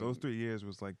 yeah, and- like those 3 years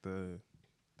was like the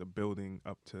building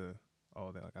up to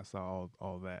all that. Like I saw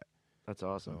all that. That's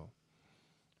awesome. So,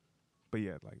 but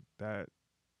yeah, like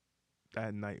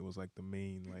that night was like the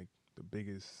main, like the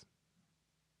biggest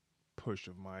push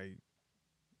of my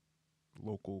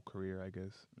local career, I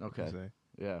guess. you could Okay. say.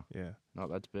 Yeah. Yeah. No,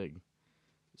 that's big.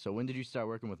 So when did you start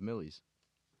working with Millie's?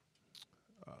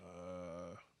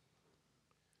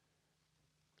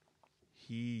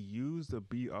 He used a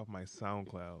beat off my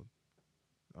SoundCloud.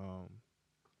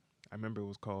 I remember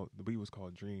the beat was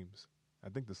called Dreams. I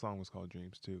think the song was called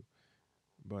Dreams too.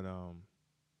 But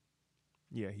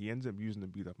yeah, he ends up using the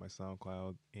beat off my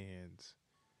SoundCloud, and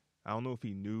I don't know if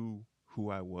he knew who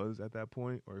I was at that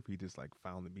point or if he just like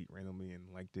found the beat randomly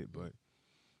and liked it. But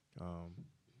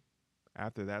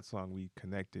after that song, we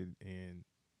connected and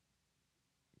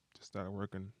just started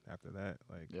working after that.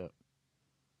 Like, Yeah.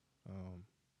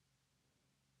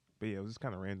 But yeah, it was just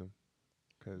kind of random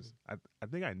because I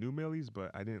think I knew Millie's,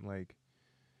 but I didn't like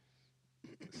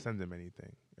send him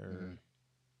anything.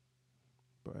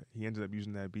 But he ended up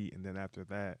using that beat, and then after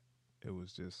that, it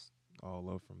was just all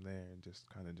love from there, and just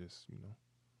kind of just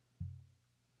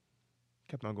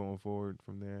kept on going forward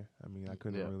from there. I mean, I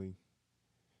couldn't Yeah. really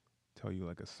tell you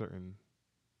like a certain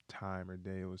time or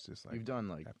day. It was just like You've done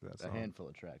like after that a song. handful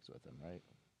of tracks with him, right?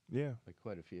 Yeah, Like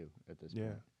quite a few at this yeah,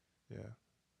 point. yeah.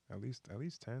 At least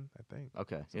 10, I think.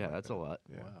 Okay. Something Yeah, like that's that. a lot.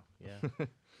 Yeah. Wow. Yeah.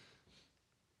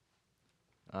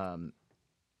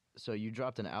 So you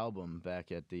dropped an album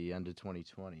back at the end of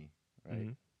 2020, right?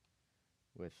 Mhm.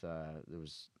 With there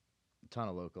was a ton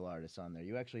of local artists on there.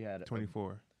 You actually had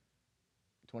 24.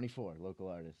 24 local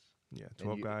artists. Yeah,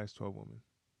 12 you- guys, 12 women.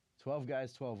 12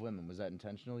 guys, 12 women. Was that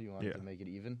intentional? You wanted Yeah. to make it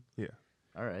even? Yeah.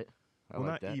 All right. I Well,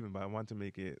 like not that. even, but I want to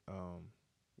make it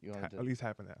You wanted to, at least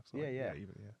half and half. So Yeah, like, yeah.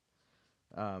 even,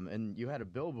 yeah. and you had a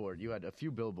billboard. You had a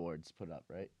few billboards put up,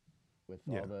 right? With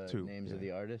Yeah, all the 2, names of yeah.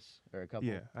 the artists, or a couple.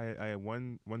 Yeah, I had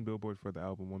one billboard for the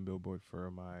album, one billboard for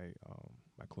my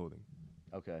my clothing.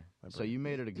 Okay. My So brand. you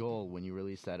made it a goal when you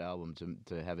released that album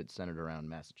to have it centered around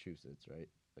Massachusetts, right?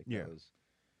 Like Yeah. that was.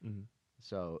 Mm-hmm.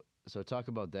 So talk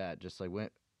about that. Just like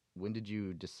when did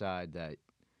you decide that?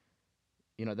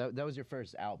 That was your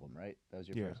first album, right? That was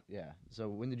your Yeah. first. Yeah. So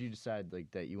when did you decide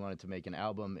like that you wanted to make an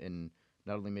album, and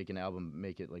not only make an album,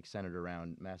 make it like centered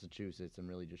around Massachusetts and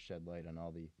really just shed light on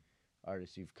all the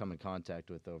artists you've come in contact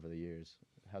with over the years?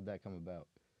 How'd that come about?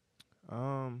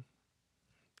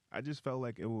 I just felt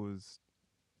like it was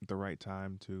the right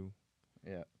time to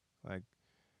Yeah. like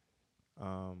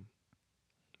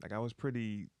I was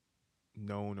pretty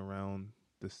known around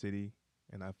the city,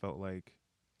 and I felt like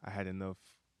I had enough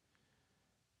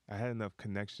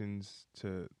connections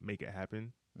to make it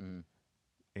happen. Mm.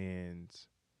 And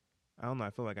I don't know, I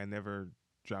feel like I never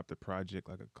dropped a project,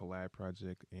 like a collab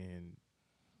project, and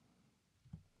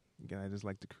again, I just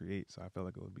like to create, so I felt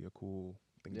like it would be a cool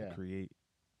thing Yeah. to create.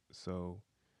 So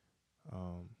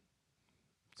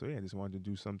yeah, I just wanted to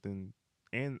do something,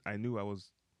 and I knew I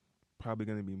was probably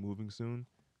going to be moving soon,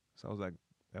 so I was like,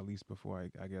 at least before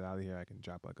I get out of here, I can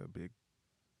drop like a big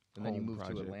And then you home moved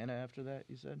project. to Atlanta after that,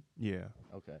 you said? Yeah.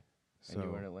 Okay. So And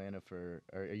you were in Atlanta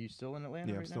are you still in Atlanta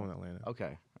yeah, right I'm still now? in Atlanta.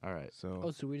 Okay. All right. So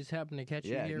Oh, so we just happen to catch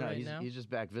you Yeah, here no, right he's now? he's just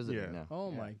back visiting Yeah. now.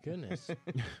 Oh Yeah. my goodness.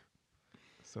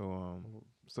 so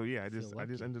yeah, I just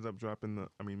lucky. ended up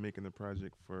making the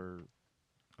project for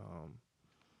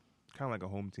kind of like a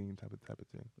home team type of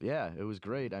thing. Yeah, it was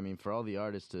great. I mean, for all the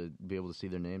artists to be able to see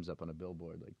their names up on a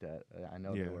billboard like that, I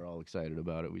know Yeah. they were all excited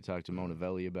about it. We talked to Mona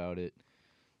Velli about it,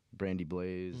 Brandy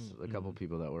Blaze, a couple Mhm.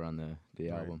 people that were on the Right.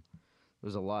 album.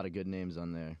 There's a lot of good names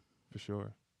on there. For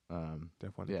sure.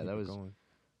 Definitely. Yeah, keep that it was going.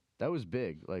 that was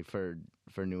big, like for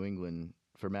New England,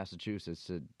 for Massachusetts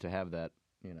to have that,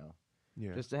 you know,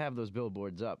 Yeah. just to have those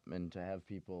billboards up and to have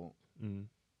people, Mhm.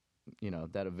 you know,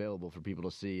 that available for people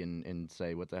to see and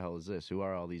say, what the hell is this? Who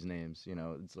are all these names? You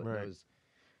know, it's like Right. that was.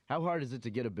 How hard is it to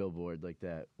get a billboard like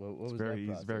that? What was It's very that easy.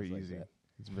 process Very like easy. that?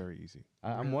 It's very easy.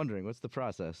 I'm wondering, what's the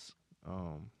process?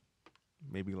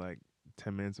 Maybe like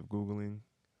 10 minutes of Googling,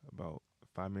 about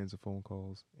 5 minutes of phone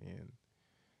calls, and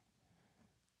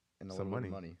And a Some little bit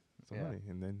of money. money. some Yeah. money,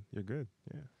 and then you're good.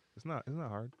 Yeah. It's not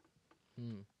hard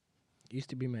Mm. Used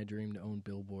to be my dream to own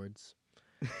billboards.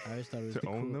 I always thought it was to the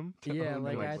own cool- them. Yeah, To,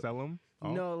 like I- sell them.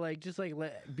 No, like just like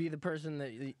be the person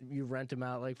that you rent them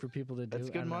out, like for people to do. That's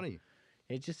I good don't know. money.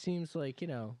 It just seems like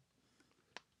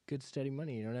good steady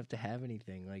money. You don't have to have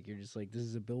anything. Like you're just like this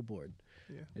is a billboard.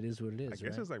 Yeah. It is what it is. I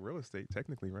guess right? it's like real estate,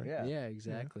 technically, right? Yeah. Yeah,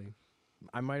 exactly.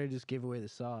 I might have just gave away the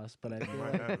sauce, but I feel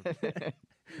Might like, have.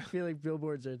 I feel like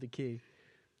billboards are the key.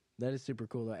 That is super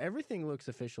cool though. Everything looks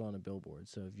official on a billboard,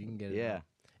 so if you can get it, Yeah. up.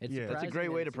 It's Yeah. That's a That's a surprising great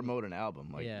that way to it's in- promote an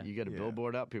album. Like Yeah. you get a Yeah.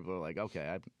 billboard up, people are like,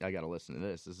 okay, I got to listen to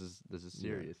this. This is Yeah.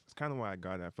 serious. It's kind of why I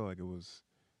got it. I feel like it was,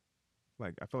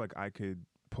 like, I feel like I could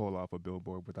pull off a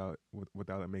billboard without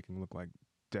it making it look like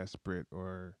desperate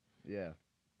or Yeah.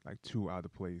 like too out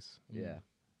of place. Yeah.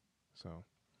 So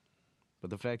But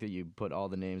the fact that you put all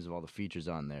the names of all the features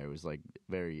on there was like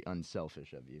very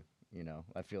unselfish of you. You know,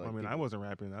 I feel like. I mean, I people- wasn't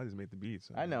rapping. I just made the beats.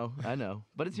 So. I know,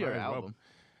 but it's your Might as well. album.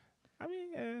 I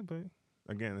mean, yeah, but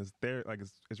again, it's their like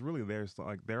it's really their song.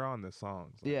 Like they're on the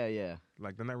songs. Like, Yeah.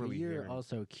 Like they're not But really. you're hearing-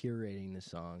 also curating the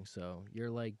song, so you're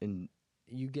like And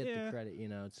you get Yeah. the credit.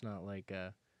 It's not like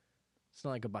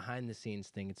a behind the scenes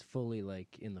thing. It's fully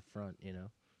like in the front.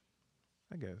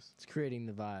 I guess. It's creating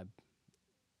the vibe.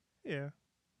 Yeah.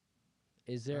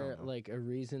 Is I don't there know. like a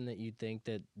reason that you think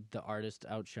that the artist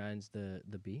outshines the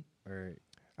beat, or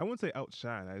I wouldn't say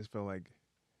outshine. I just feel like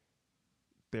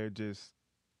they're just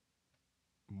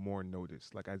more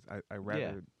noticed. Like I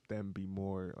rather them be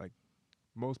more like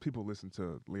most people listen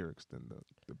to lyrics than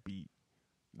the beat.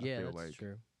 I yeah, feel that's like,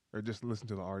 true. or just listen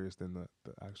to the artist than the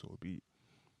actual beat.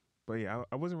 But yeah,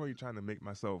 I wasn't really trying to make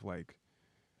myself like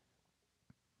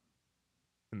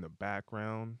in the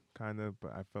background, kind of.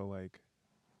 But I felt like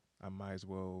I might as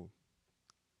well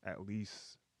at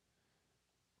least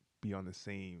be on the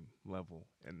same level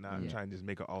and not Yeah. try and just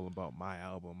make it all about my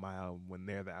album when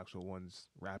they're the actual ones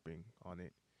rapping on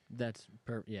it. That's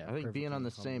yeah. I think being on the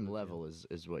perfectly same humble, level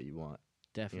is what you want.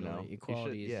 definitely know, you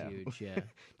equality should- is yeah. huge. Yeah,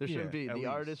 There Yeah, shouldn't be at the least.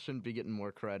 artist shouldn't be getting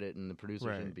more credit, and the producer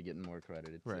Right. shouldn't be getting more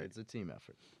credit. Right. It's a team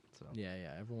effort. So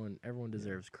yeah. Everyone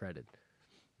deserves credit.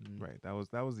 Mm. Right. That was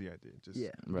the idea. Just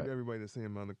Yeah. give Right. everybody the same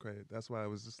amount of credit. That's why I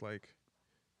was just like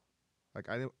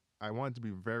I wanted to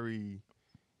be very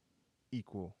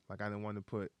equal. Like I didn't want to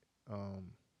put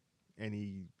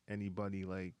anybody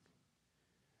like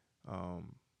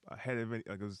ahead of it.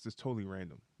 Like it was just totally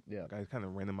random. yeah, Like I kind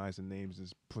of randomized the names,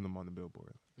 just put them on the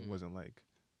billboard. It Mhm. wasn't like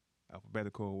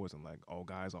alphabetical. It wasn't like all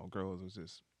guys, all girls. It was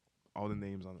just all the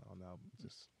names on the album.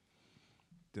 Just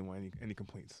didn't want any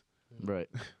complaints. right.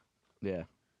 Yeah,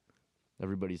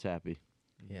 everybody's happy.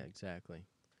 Yeah, exactly.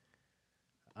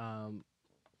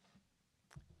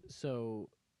 So,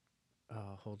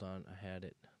 hold on, I had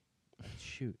it.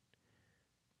 Shoot.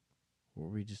 What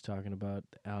were we just talking about?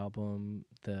 The album,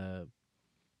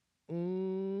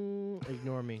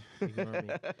 ignore me.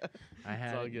 I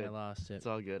had all it and I good. lost it. It's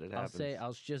all good. It happens.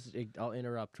 I'll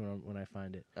interrupt when I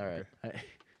find it. All right. Okay.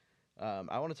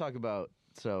 I want to talk about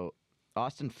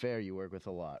Austin Fair. You work with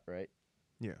a lot, right?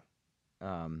 Yeah.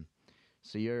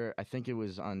 So I think it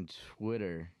was on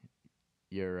Twitter.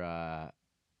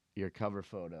 Your cover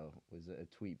photo was a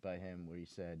tweet by him where he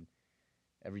said,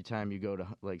 every time you go to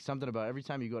something about every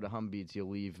time you go to Hum Beats, you'll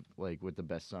leave like with the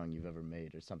best song you've ever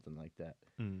made or something like that.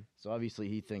 Mm. So obviously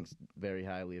he thinks very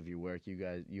highly of your work.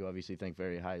 You obviously think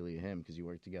very highly of him because you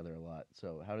work together a lot.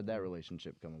 So how did that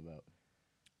relationship come about?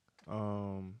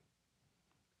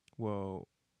 Well,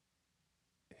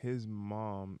 his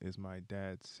mom is my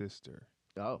dad's sister,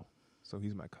 Oh. so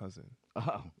he's my cousin.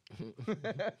 Oh.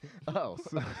 Oh.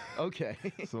 Okay.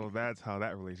 So that's how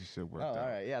that relationship Oh, worked all out.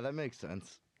 right. Yeah, that makes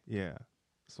sense. Yeah.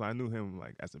 So I knew him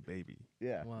like as a baby.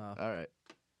 Yeah. Wow. All right.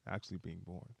 actually being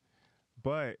born.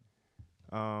 But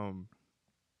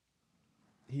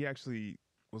he actually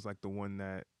was like the one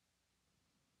that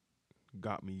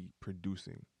got me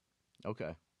producing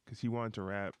Okay. because he wanted to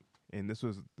rap, and this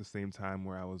was the same time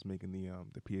where I was making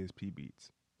the PSP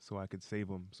beats, so I could save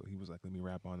them. So he was like, "Let me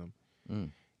rap on them,"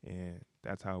 Mm. and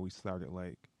that's how we started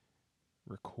like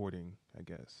recording, I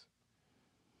guess.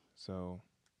 So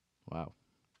Wow.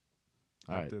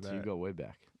 All right. After So you that- go way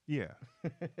back. yeah,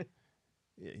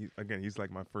 yeah. He's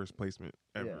like my first placement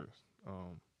ever.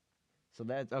 So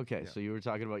that's okay. Yeah. So you were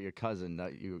talking about your cousin.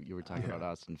 That you were talking Yeah.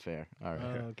 about Austin Fair. All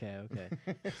right. Oh, okay.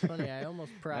 It's funny. I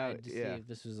almost pried to see yeah. if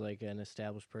this was like an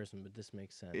established person, but this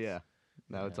makes sense. Yeah.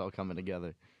 Now it's Yeah. all coming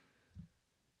together.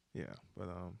 Yeah, but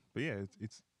yeah,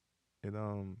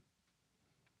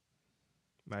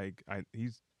 like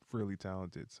he's really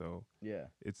talented, so Yeah.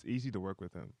 it's easy to work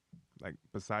with him. Like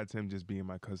besides him just being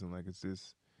my cousin, like it's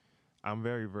just I'm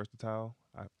very versatile.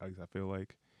 I feel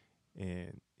like,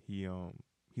 and he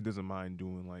doesn't mind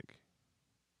doing like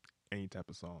any type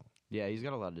of song. Yeah. He's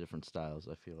got a lot of different styles.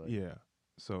 I feel like. Yeah,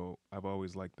 so I've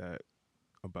always liked that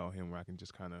about him, where I can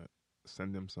just kind of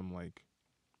send him some like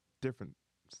different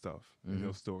stuff, and he'll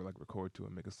Mhm. still like record to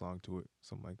it, make a song to it,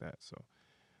 something like that. So,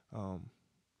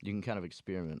 You can kind of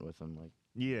experiment with him. Like.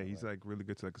 yeah, he's like really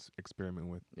good to like experiment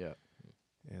with, Yeah.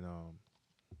 and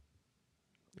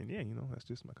yeah, that's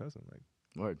just my cousin. Like,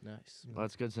 Word. Nice. Well,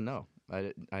 that's good to know.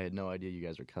 I had no idea you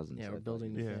guys were cousins. Yeah, I we're thought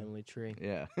building you- the Yeah. family tree.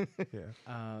 Yeah.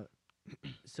 yeah,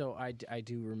 So I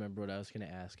do remember what I was going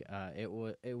to ask. It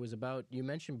was about, you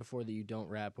mentioned before that you don't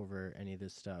rap over any of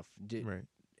this stuff. right.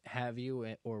 Have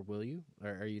you or will you? Or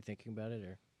are you thinking about it?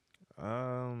 Or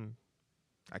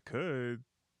I could.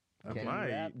 I Can you might.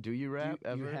 rap? Do you rap do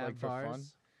ever? you have like for bars? fun?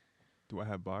 Do I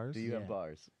have bars? Do you Yeah. have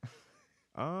bars?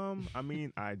 I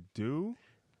mean, I do,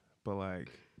 but like,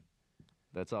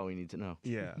 That's all we need to know.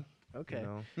 yeah. Okay. You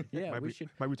know? Yeah, might we be, should.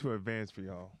 might be too advanced for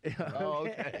y'all. Oh,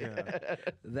 okay. Yeah.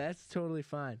 That's totally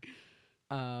fine.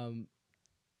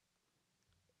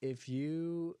 If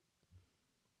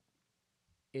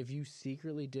you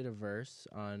secretly did a verse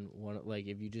on one, like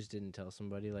if you just didn't tell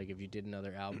somebody, like if you did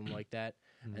another album like that,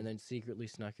 Mhm. and then secretly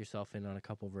snuck yourself in on a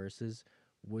couple verses,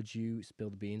 would you spill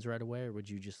the beans right away, or would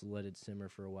you just let it simmer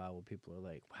for a while while people are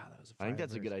like, "Wow, that was a I think fire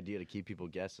that's a verse." good idea to keep people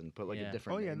guessing. Put like Yeah. a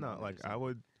different. Oh yeah, name no, on it or like I something.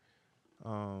 would,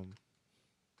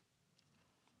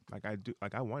 like I do,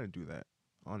 like I want to do that.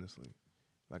 Honestly,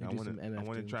 like You I do want some to, MF I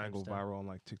want to Doom try type and go stuff. viral on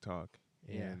like TikTok,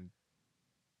 Yeah. and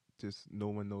just no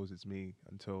one knows it's me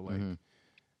until like Mhm.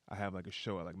 I have like a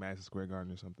show at like Madison Square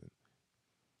Garden or something,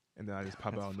 and then I just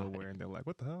pop out of nowhere, and they're like,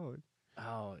 "What the hell?" Like,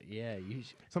 Oh yeah, you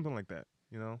something like that,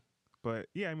 But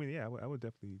yeah, I mean, yeah, I would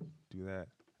definitely do that.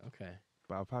 okay?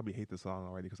 But I'll probably hate the song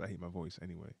already because I hate my voice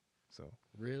anyway. So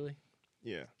Really?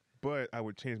 yeah, but I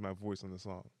would change my voice on the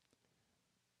song.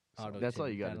 So, Auto-tune, That's all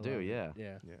you gotta gotta do, love it.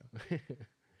 yeah. Yeah. yeah,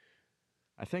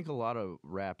 I think a lot of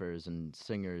rappers and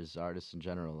singers, artists in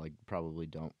general, like probably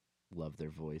don't love their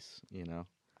voice.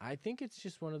 I think it's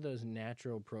just one of those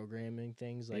natural programming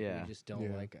things. Like Yeah. we just don't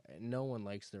Yeah. like. No one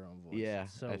likes their own voice. Yeah,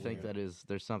 It's so I think weird.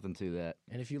 there's something to that.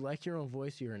 And if you like your own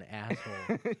voice, you're an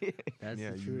asshole. That's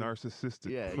yeah, the you truth. narcissistic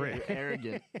yeah, you're prick.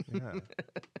 arrogant. yeah.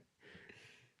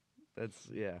 That's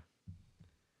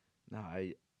No,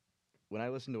 when I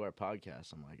listen to our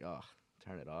podcast, I'm like, oh,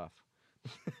 turn it off.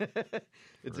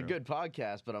 It's a real. good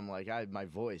podcast, but I'm like, my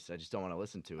voice, I just don't want to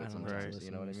listen to I it don't like to sometimes. listen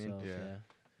You know to what I mean? myself, Yeah.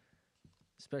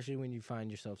 Especially when you find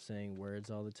yourself saying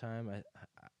words all the time.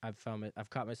 I've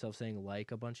caught myself saying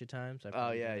like a bunch of times. I've Oh,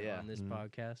 probably yeah, done it yeah. On this Mhm.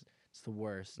 podcast, it's the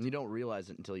worst. And you don't realize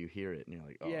it until you hear it, and you're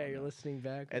like, oh, yeah, you're no. listening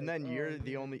back, And like, then oh, you're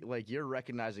the man. only, like, you're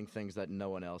recognizing things that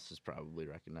no one else is probably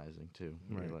recognizing too.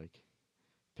 Right. You're like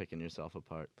picking yourself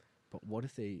apart. But what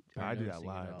if they? Are I do that noticing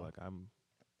it live. all? Like I'm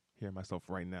hearing myself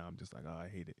right now. I'm just like, oh, I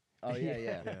hate it. Oh yeah,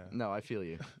 yeah. Yeah. No, I feel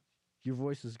you. Your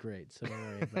voice is great, so don't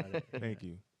worry about it. Thank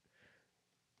you.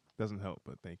 Doesn't help,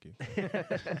 but thank you.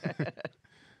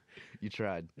 You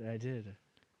tried. I did.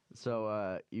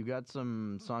 So you got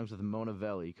some songs with Mona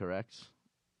Velli, correct?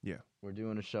 Yeah. We're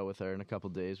doing a show with her in a couple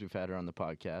days. We've had her on the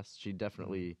podcast. She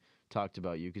definitely talked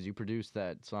about you because you produced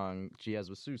that song she has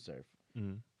with Sue Surf,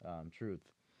 Truth.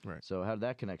 Right. So how did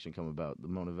that connection come about, the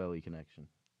Mona Velli connection?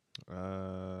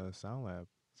 Sound Lab.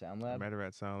 Sound I Lab? met her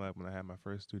at Sound Lab when I had my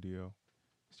first studio.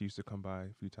 She used to come by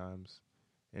a few times,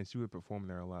 and she would perform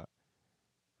there a lot.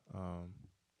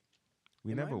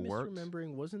 We Am never I worked.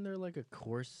 misremembering? Wasn't there like a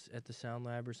course at the Sound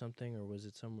Lab or something, or was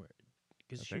it somewhere?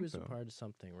 Because I she think was so. a part of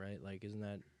something, right? Like, isn't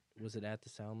that? Was it at the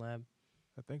Sound Lab?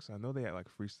 I think so. I know they had like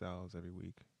freestyles every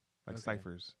week, like Okay.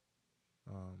 ciphers.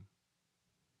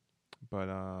 But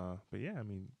yeah, I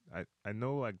mean, I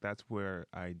know like that's where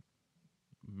I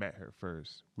met her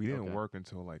first. We didn't Okay. work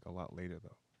until like a lot later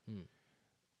though. Hmm.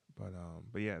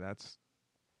 But yeah, that's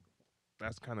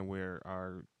kind of where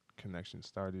our connection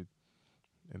started,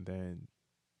 and then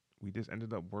we just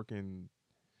ended up working.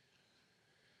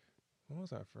 When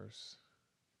was our first?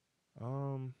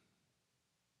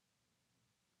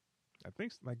 I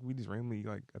think like we just randomly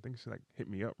like I think she like hit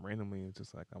me up randomly and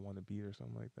just like I want to beat or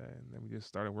something like that, and then we just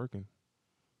started working.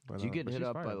 But Do you get but hit she's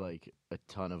up fire, by though. like a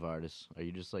ton of artists? Are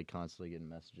you just like constantly getting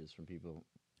messages from people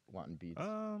wanting beats?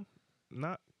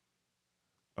 Not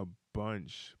a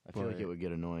bunch. I feel like but it would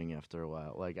get annoying after a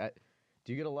while.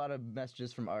 Do you get a lot of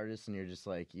messages from artists and you're just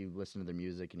like you listen to their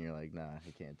music and you're like, nah,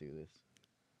 I can't do this.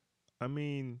 I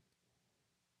mean,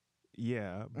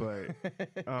 yeah, but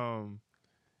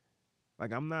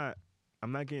like I'm not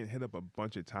getting hit up a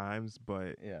bunch of times,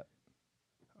 but Yeah.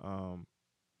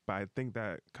 I think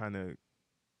that kind of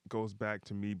goes back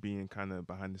to me being kind of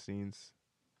behind the scenes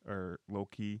or low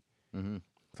key. Mm-hmm.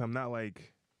 So I'm not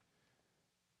like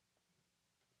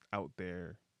out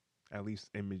there, at least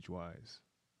image wise.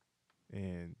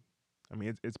 And I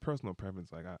mean, it's personal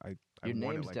preference. Like I Your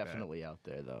want name's it like that. definitely out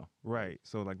there though. Right.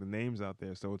 So like the name's out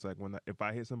there. So it's like if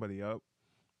I hit somebody up,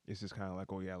 it's just kind of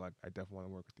like, oh yeah, like I definitely want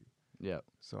to work with you. Yeah.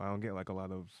 So I don't get like a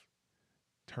lot of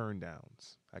turn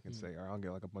downs, I can Mm. say, or I don't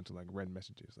get like a bunch of like red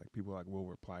messages. Like people like will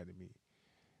reply to me.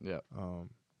 Yeah.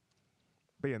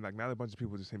 But yeah, like not a bunch of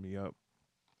people just hit me up.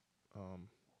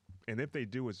 And if they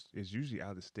do, it's usually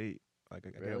out of state. Like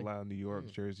I get a Really? lot of New York,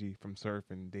 Mm. Jersey from Surf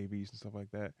and Davies and stuff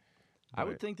like that. I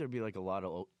would But, think there'd be like a lot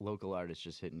of local artists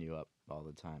just hitting you up all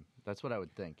the time. That's what I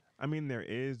would think. I mean, there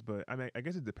is, but I mean, I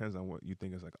guess it depends on what you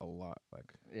think is like a lot.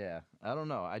 Like, Yeah. I don't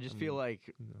know. I just I feel mean, like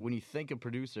you know. when you think of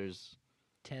producers,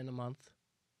 10 a month.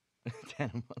 10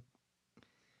 a month.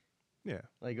 Yeah,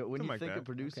 Like when Something you like think that. of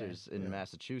producers in Yeah.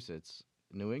 Massachusetts,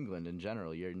 New England in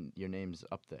general, your name's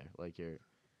up there. Like you're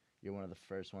one of the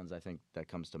first ones I think that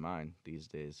comes to mind these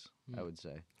days. I Hmm. would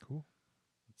say cool.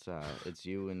 it's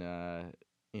you and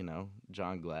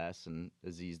John Glass and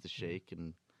Aziz the Sheikh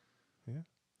and Yeah.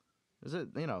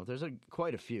 there's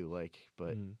quite a few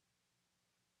but Mhm.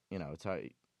 it's how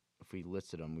if we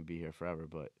listed them we'd be here forever.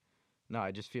 But no,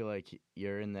 I just feel like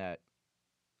you're in that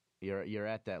you're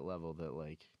at that level that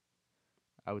like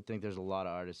I would think there's a lot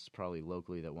of artists probably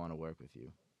locally that want to work with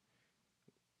you.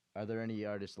 Are there any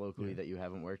artists locally Yeah. that you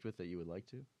haven't worked with that you would like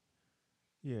to?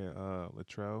 Yeah,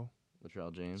 Latrell,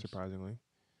 Latrell James. surprisingly.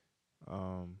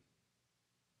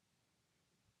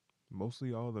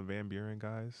 Mostly all the Van Buren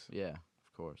guys. Yeah,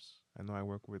 of course. I know I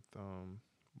work with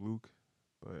Luke,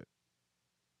 but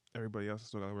everybody else I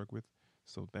still gotta work with.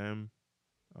 So them,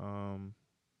 a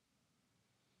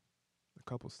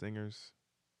couple singers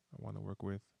I want to work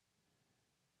with.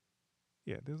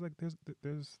 Yeah, there's a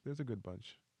good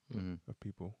bunch Hmm. of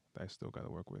people that I still gotta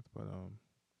work with, but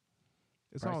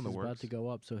it's Price all in the is works. about to go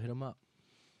up, so hit them up.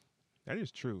 That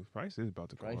is true. Price is about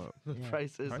to Price, go up. the Yeah.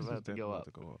 price is Price about to definitely go about up.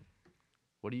 to go up.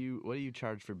 What do you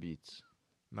charge for beats?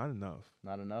 Not enough.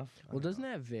 Not enough. Not Well, doesn't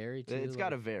enough. that vary too? It's got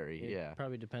to Like, vary. it Yeah.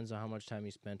 probably depends on how much time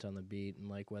you spent on the beat and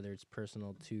like whether it's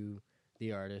personal to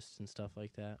the artist and stuff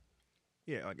like that.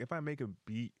 Yeah, like if I make a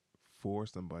beat for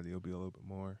somebody, it'll be a little bit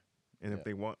more. And Yeah. if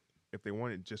they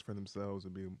want it just for themselves,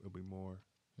 it'll be more.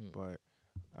 Hmm. But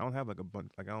I don't have like a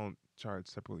bunch. Like I don't charge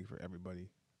separately for everybody.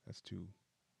 That's too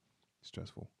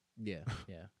stressful. Yeah,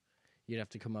 yeah. You'd have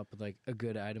to come up with like a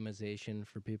good itemization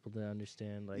for people to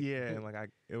understand. Like, yeah, and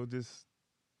like it'll just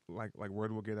like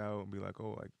word will get out and be like,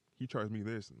 oh, like he charged me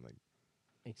this, and like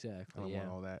I exactly. don't Yeah, want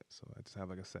all that. So I just have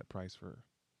like a set price for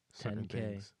certain 10K.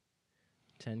 things.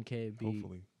 10K beat.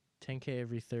 Hopefully, 10K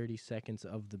every 30 seconds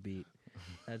of the beat.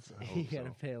 That's I you hope gotta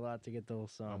so. pay a lot to get the whole on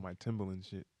song. my Timberland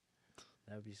shit.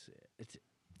 That would be.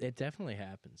 It definitely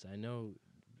happens. I know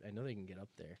they can get up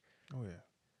there. Oh yeah.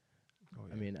 Oh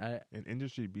yeah. I mean, an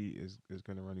industry beat is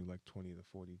gonna run you like 20 to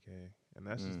 40K, and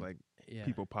that's just Mm. like yeah.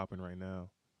 people popping right now.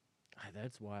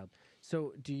 That's wild.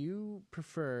 So, do you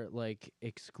prefer like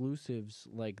exclusives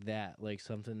like that, like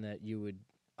something that you would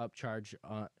upcharge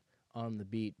on the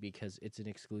beat because it's an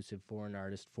exclusive for an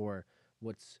artist for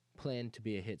what's planned to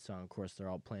be a hit song? Of course, they're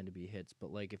all planned to be hits,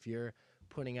 but like if you're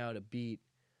putting out a beat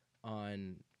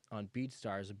on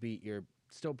BeatStars, a beat you're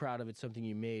still proud of, it's something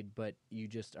you made, but you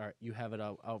you have it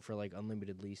out for like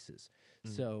unlimited leases.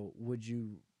 Mm. So, would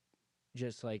you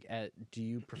just like do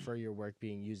you prefer your work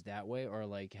being used that way, or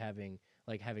like having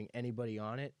anybody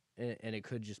on it and it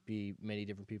could just be many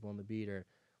different people on the beat, or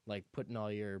like putting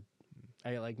all your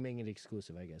I like making it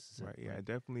exclusive, I guess. Is that Right. Yeah, I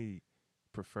definitely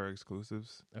prefer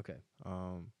exclusives. Okay.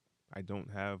 I don't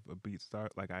have a BeatStar.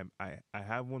 Like I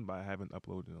have one, but I haven't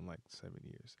uploaded in like 7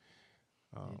 years.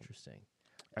 Interesting.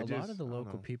 A lot of the I don't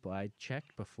local know. people I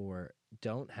checked before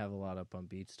don't have a lot up on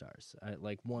BeatStars.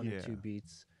 Like one or two Yeah.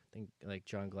 beats. I think like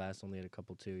John Glass only had a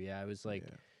couple too. Yeah, I was like,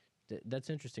 Yeah. that's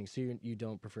interesting. So you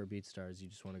don't prefer BeatStars. You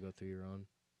just want to go through your own.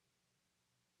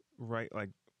 Right, like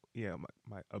yeah,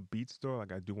 my a beat store.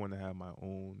 Like I do want to have my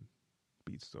own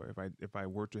beat store. If I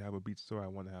were to have a beat store, I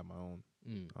want to have my own.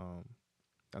 Mm.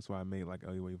 That's why I made like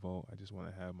Alleyway Vault. I just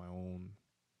want to have my own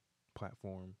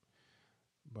platform.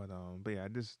 But yeah,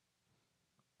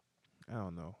 I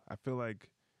don't know. I feel like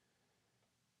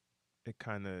it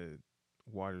kind of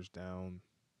waters down.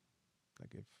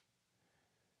 Like if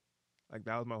like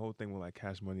that was my whole thing with like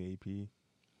Cash Money AP,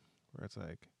 where it's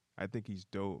like I think he's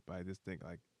dope, but I just think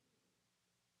like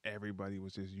everybody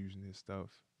was just using his stuff.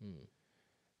 Mm.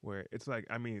 Where it's like,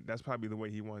 I mean, that's probably the way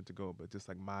he wanted to go, but just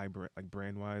like my brand, like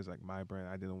brand wise, like my brand,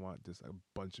 I didn't want just a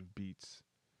bunch of beats,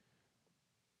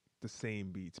 the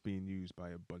same beats being used by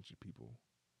a bunch of people.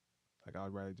 Like I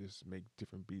would rather just make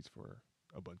different beats for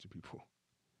a bunch of people.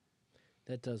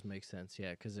 That does make sense,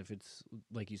 yeah. Because if it's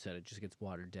like you said, it just gets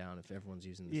watered down if everyone's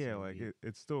using the Yeah, same like beat.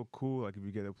 it's still cool, like if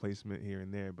you get a placement here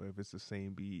and there, but if it's the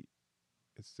same beat,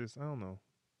 it's just I don't know.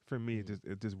 For me,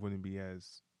 it just wouldn't be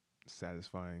as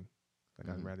satisfying.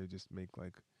 Like I'd rather just make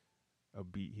like a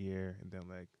beat here and then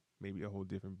like maybe a whole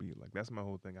different beat. Like that's my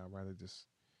whole thing. I'd rather just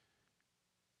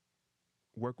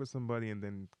work with somebody and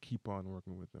then keep on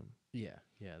working with them Yeah,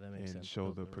 that makes and sense. show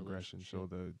Build the a progression, show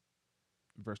relationship.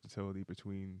 the versatility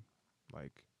between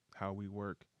like how we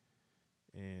work,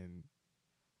 and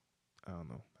I don't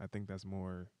know. I think that's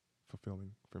more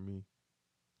fulfilling for me.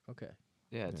 Okay.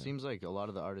 Yeah, it Yeah. seems like a lot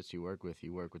of the artists you work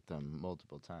with them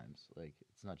multiple times. Like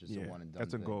it's not just a one and done.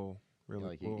 that's a thing. goal. You know,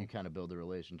 Really, like you kind of build a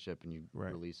relationship and you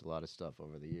Right. release a lot of stuff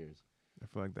over the years. I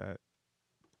feel like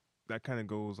that kind of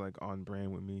goes like on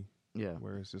brand with me, Yeah.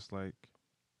 where it's just like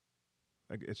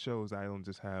it shows I don't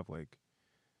just have like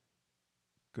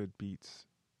good beats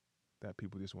that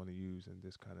people just want to use and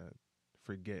just kind of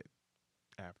forget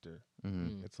after. Mm-hmm.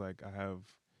 Mm. It's like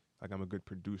I'm a good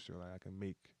producer. Like I can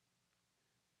make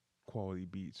quality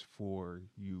beats for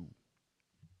you.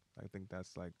 I think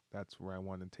that's where I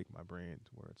want to take my brand,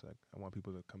 where it's like I want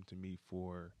people to come to me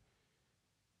for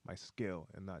my skill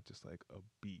and not just like a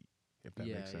beat, if that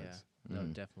makes sense. No,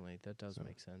 Mhm. definitely. That does So-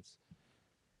 make sense.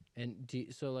 And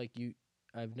so like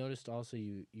I've noticed also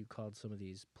you called some of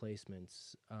these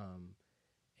placements,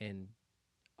 and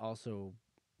also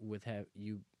with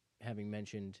you having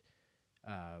mentioned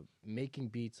making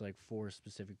beats like for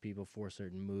specific people for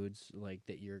certain moods, like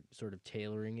that you're sort of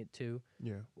tailoring it to.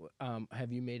 Yeah.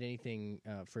 Have you made anything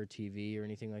for TV or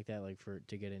anything like that, like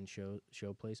to get in show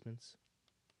placements?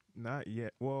 Not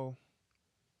yet. Well,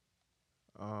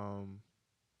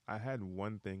 I had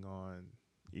one thing on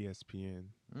ESPN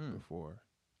before.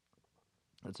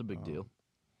 That's a big deal.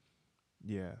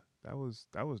 Yeah, that was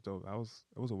dope.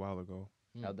 It was a while ago.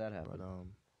 How'd that happen?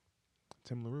 But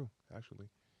Tim LaRue actually,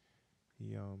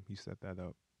 he set that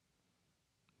up,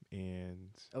 and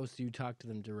Oh, so you talked to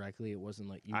them directly? It wasn't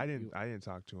like you. I didn't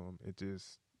talk to him. It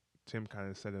just Tim kind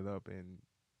of set it up, and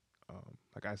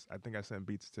like I think I sent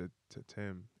beats to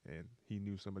Tim, and he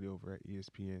knew somebody over at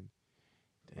ESPN,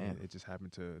 and it just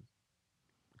happened to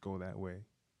go that way.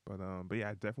 But yeah,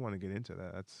 I definitely want to get into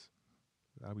that.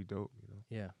 That'd be dope, you know.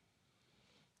 Yeah.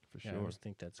 For Yeah, sure. I always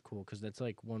think that's cool because that's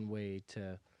like one way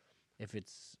to, if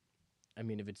it's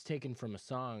taken from a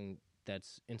song,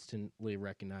 that's instantly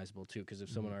recognizable too. Because if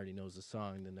someone already knows the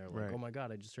song, then they're like, Right. "Oh my god,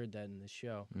 I just heard that in this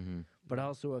show." Mm-hmm. But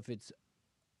also, if it's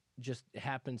just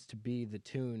happens to be the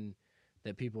tune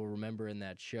that people remember in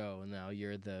that show, and now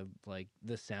you're the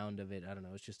sound of it. I don't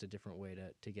know. It's just a different way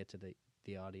to get to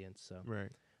the audience. So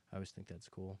Right. I always think that's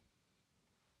cool.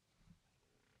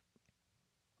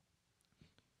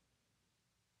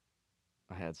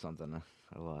 I had something.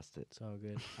 I lost it. It's all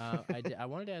good. I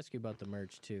wanted to ask you about the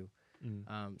merch too.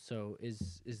 So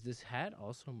is this hat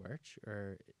also merch,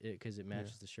 or because it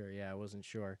matches the shirt? Yeah, I wasn't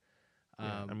sure.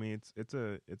 Yeah. I mean,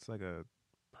 it's like a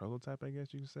prototype, I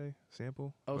guess you could say,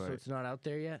 sample. Oh, so but- it's not out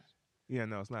there yet? yeah,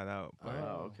 no, it's not out. But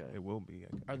Oh, okay. it will be.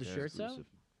 Are the guess. shirts out?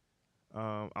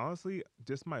 Exclusive. Honestly,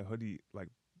 just my hoodie. Like,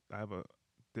 I have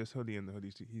this hoodie and the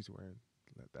hoodie he's wearing.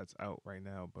 That's out right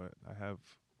now. But I have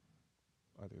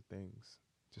other things,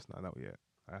 just not out yet.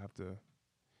 I have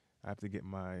to get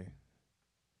my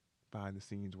behind the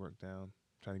scenes work down.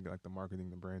 Trying to get like the marketing,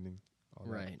 the branding, all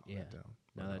Right, that yeah. down.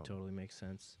 No, But, that totally makes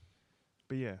sense.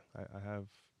 But yeah, I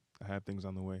have things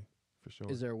on the way for sure.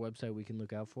 Is there a website we can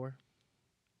look out for?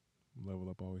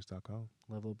 LevelUpAlways.com.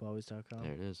 Levelupalways.com.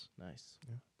 There it is. Nice.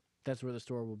 Yeah. That's where the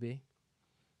store will be?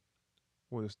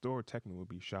 Well, the store technically would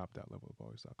be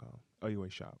shop.levelupalways.com. LUA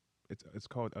shop. It's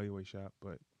called LUA shop,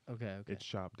 but Okay. It's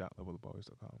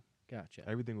shop.levelupalways.com. Gotcha.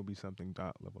 Everything will be something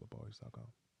 .levelupalways.com.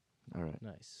 All right.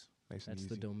 Nice. Nice and That's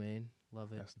easy. the domain.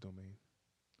 Love it. That's the domain.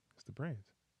 It's the brand.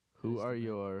 Who Nice are to meet.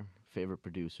 your favorite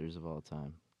producers of all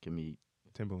time? Give me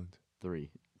Timbaland. 3.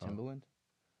 Oh. Timbaland?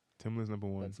 Timbaland's number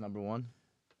one. That's number 1.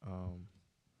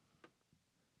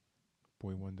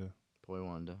 Boy Wonder. Boy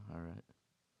Wonder. All right.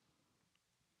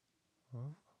 Huh?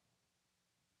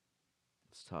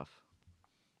 It's tough.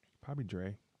 Probably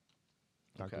Dre.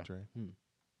 Dr. Okay. Dre. Hmm.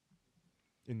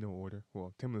 In no order.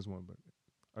 Well, Timbaland's one, but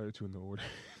other two in no order.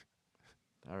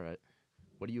 All right.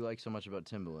 What do you like so much about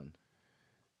Timbaland?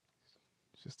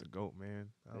 It's just a goat, man.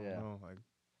 I don't Yeah. know. Like,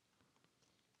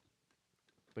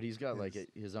 But he's got like His-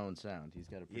 his own sound. He's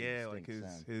got a pretty yeah, like distinct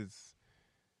sound. his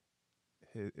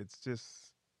it's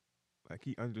just like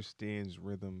he understands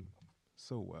rhythm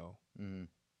so well. Mhm.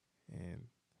 And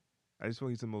I just feel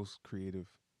he's the most creative.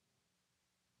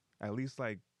 At least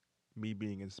like me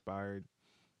being inspired.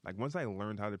 Like once I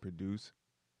learned how to produce,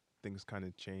 things kind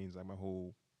of changed. Like my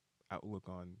whole outlook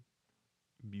on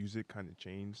music kind of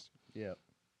changed Yeah.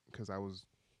 because I was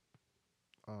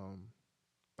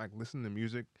like listening to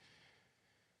music.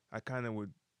 I kind of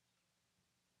would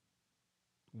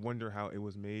wonder how it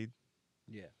was made,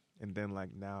 Yeah. and then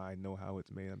like now I know how it's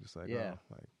made. I'm just like, Yeah.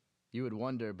 oh, like You would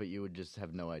wonder, but you would just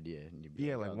have no idea. And you'd be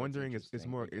yeah, like, like "Oh, that's wondering is it's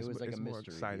interesting." more Like, it's, it was like it's a more mystery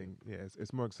to you. exciting. Yeah,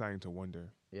 it's more exciting to wonder.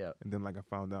 Yeah. And then like I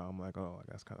found out, I'm like, oh, like,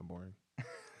 that's kind of boring.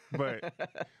 But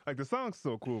like the song's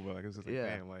so cool, but like it's just like,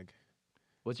 Yeah. damn, like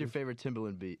What's your favorite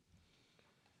Timbaland beat?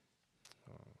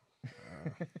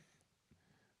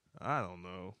 I don't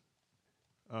know.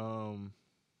 I'm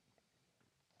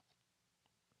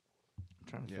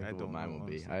trying to Yeah, think I of what don't mine know, would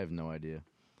be. honestly. I have no idea.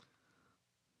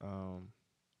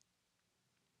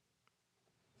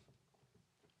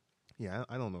 Yeah,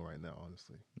 I don't know right now,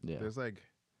 honestly. Yeah. There's like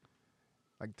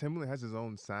Timbaland has his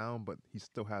own sound, but he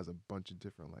still has a bunch of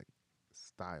different like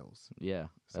styles. Yeah.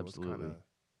 So Absolutely.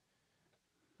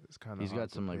 It's kind of He's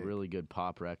got some like really good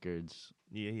pop records,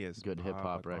 yeah, he has good pop, hip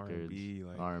hop like records, R&B,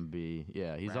 like R&B.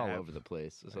 Yeah, he's all rap, over the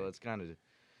place. So like- it's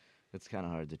kind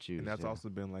of hard to choose. and that's yeah. also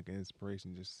been like an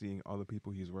inspiration just seeing all the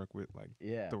people he's worked with, like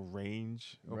yeah. the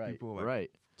range of right. people, like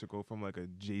right. to go from like a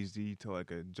Jay-Z to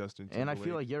like a Justin Timberlake. And I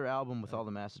feel like your album with all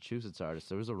the Massachusetts artists,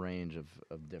 there was a range of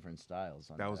different styles.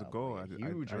 On that was a album, goal. like I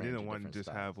huge range didn't of want to different just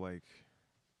styles. have like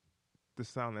the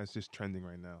sound that's just trending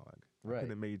right now. Like I Right. could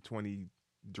have made 20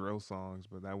 drill songs,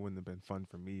 but that wouldn't have been fun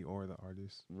for me or the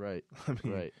artist. Right. I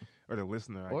mean, Right. or the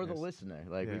listener. I Or the guess. listener.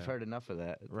 Like we've Yeah. heard enough of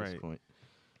that at this Right. point.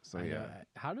 So I know. yeah,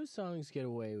 How do songs get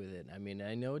away with it? I mean,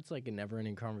 I know it's like a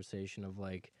never-ending conversation of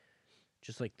like,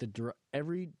 just like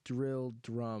every drill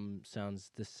drum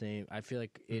sounds the same. I feel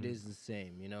like it is the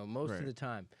same, you know, most Right. of the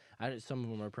time. Some of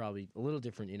them are probably a little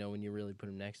different, you know, when you really put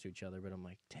them next to each other. But I'm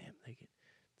like, damn,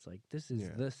 it's like this is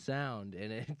Yeah. the sound,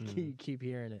 and you keep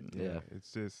hearing it. yeah. Yeah.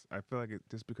 It's just I feel like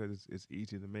just because it's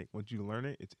easy to make. Once you learn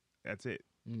it, that's it.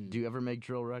 Mm. Do you ever make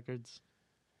drill records?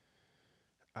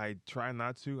 I try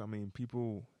not to. I mean,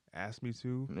 people ask me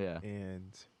to, Yeah.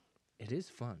 and It is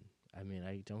fun. I mean,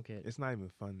 I don't get. it's not even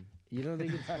fun. You don't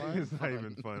think it's fun? It's not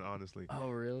even fun, honestly. Oh,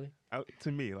 really?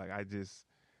 To me, like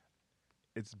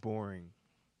it's boring.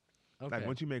 Okay. Like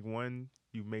once you make one,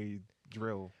 you made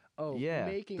drill. Oh, Yeah,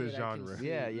 making the it, I can genre. see,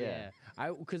 Yeah, yeah.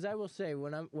 Because I will say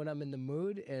when I'm in the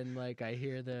mood and like I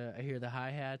hear the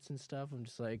hi-hats and stuff, I'm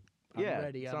just like I'm Yeah,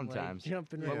 ready. I'm sometimes. like,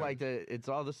 jumping But right. like it's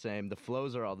all the same. The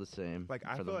flows are all the same. Like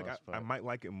I for feel the like most I part. might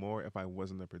like it more if I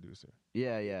wasn't a producer.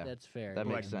 Yeah, yeah. That's fair. That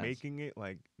But makes like sense. making it,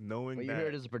 like knowing But you that. hear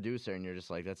it as a producer, and you're just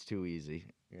like, that's too easy.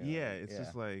 You know, yeah, like, it's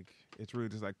just like it's really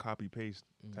just like copy paste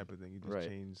type of thing. You just Right.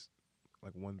 change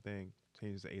like one thing,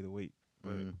 change the 808.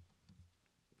 But Mhm.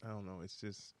 I don't know.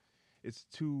 It's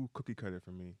too cookie cutter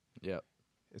for me. Yep.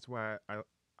 It's why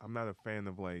I'm not a fan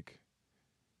of like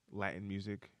Latin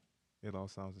music. It all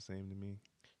sounds the same to me.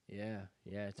 Yeah,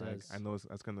 it Like, does. I know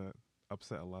that's gonna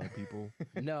upset a lot of people.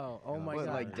 No, oh my What,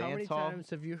 god! like How many dance hall? times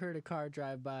have you heard a car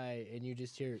drive by and you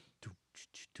just hear?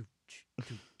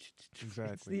 It's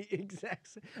Exactly. the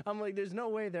exact. I'm like, there's no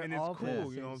way they're And it's all cool, playing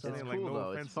the you know same what I'm It's saying? song. Like, cool no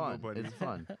though. offense It's to fun. nobody. It's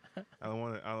fun. I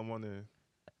don't want to,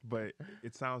 but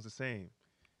it sounds the same.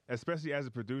 Especially as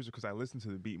a producer, because I listen to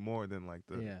the beat more than like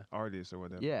the Yeah. artist or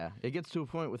whatever. Yeah, it gets to a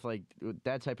point with like with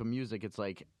that type of music. It's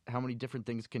like how many different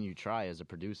things can you try as a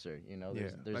producer? You know,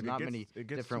 there's Like, not many it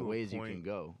gets different to a ways you can point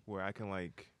go. where I can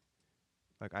like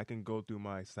I can go through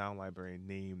my sound library and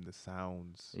name the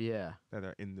sounds Yeah, that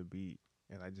are in the beat,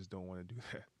 and I just don't want to do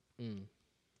that. Mm.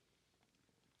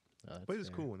 Oh, that's But it's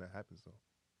fair. cool when that happens though.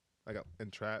 Like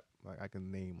in trap, like I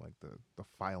can name like the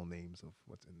file names of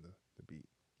what's in the beat.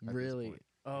 at this Really? point.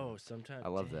 Oh, sometimes. I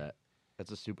love damn. that.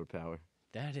 That's a superpower.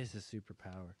 That is a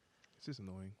superpower. It's just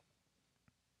annoying.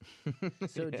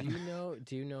 So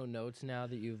do you know notes now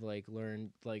that you've like learned,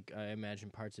 like I imagine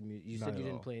parts of music? You Not said you at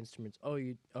didn't all. play instruments.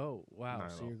 Oh wow. Not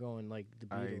at So all. you're going like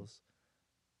the I- Beatles.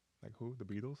 Like who? The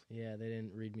Beatles? Yeah, they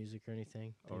didn't read music or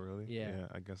anything. Oh, They- really? Yeah.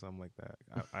 I guess I'm like that.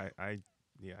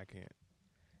 Yeah, I can't.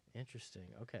 Interesting.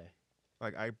 Okay.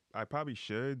 Like I probably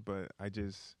should, but I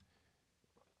just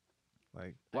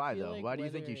like Why feel though? like Why do you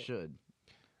think you whether- should?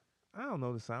 I don't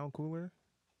know, to sound cooler.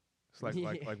 It's like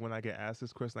Yeah. like when I get asked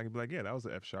this question, I can be like, yeah, that was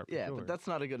an F sharp. For Yeah, sure. but that's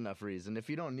not a good enough reason. If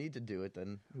you don't need to do it,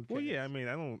 then who cares? well, yeah. I mean,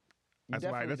 I don't. You That's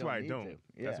why. definitely That's why I need don't. to.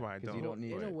 That's Yeah, why I 'cause don't. you don't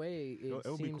need In to. a way, it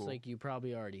It'll be seems cool. like you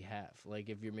probably already have. Like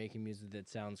if you're making music that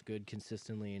sounds good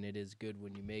consistently, and it is good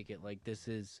when you make it. Like this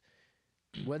is,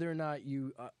 whether or not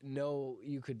you know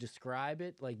you could describe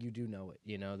it, like you do know it.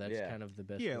 You know, that's Yeah. kind of the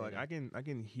best. Yeah, way like to- I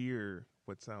can hear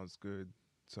what sounds good.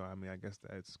 So I mean, I guess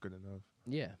that's good enough.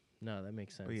 Yeah. No, that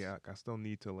makes sense. But yeah, I still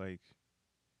need to like,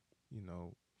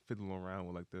 fiddle around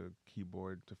with like the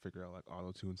keyboard to figure out like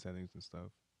auto tune settings and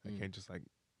stuff. I Mm. can't just like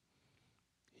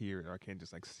hear it, or I can't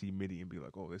just like see MIDI and be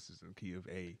like, oh, this is in key of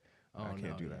A. Oh, I can't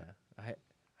no, do that. yeah.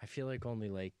 I feel like only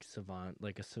like Savant,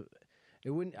 like it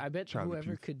wouldn't. I bet Charlie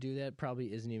whoever Puth. could do that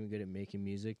probably isn't even good at making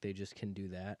music. They just can do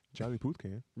that. Charlie Puth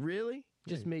can. Really?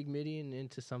 Just Yeah. make MIDI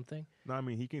into something? No, I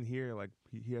mean he can hear like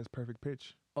he has perfect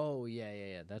pitch, Oh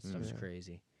yeah. That stuff's Yeah.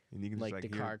 crazy. and you can Like just the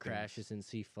like car hear things. crashes in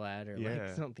C flat or Yeah.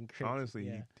 like something crazy. Honestly,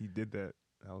 yeah. he did that.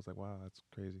 I was like, wow, that's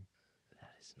crazy. That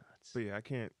is nuts. But yeah, I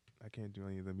can't do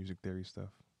any of the music theory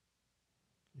stuff.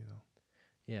 You know.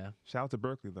 Yeah. Shout out to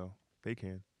Berkeley though. They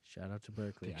can. Shout out to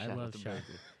Berkeley. Big I shout out love to shout.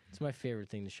 Berkeley. It's my favorite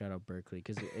thing to shout out Berkeley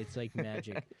because it's like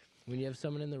magic. When you have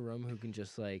someone in the room who can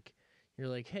just like, you're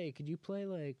like, hey, could you play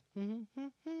like,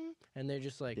 and they're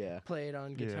just like, Yeah. play it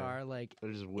on Yeah. guitar like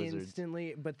They're just wizards.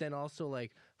 instantly, but then also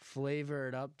like flavor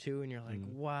it up too, and you're like,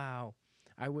 Mhm. wow,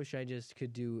 I wish I just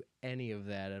could do any of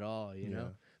that at all. You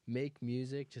know, make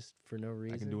music just for no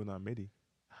reason. I can do it on MIDI.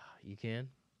 You can.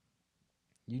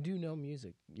 You do know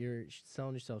music. You're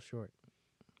selling yourself short.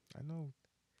 I know.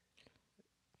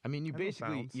 I mean, I know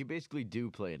sounds. you basically do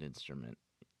play an instrument,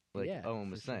 like Yeah, Owen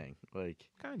for was sure. saying. Like,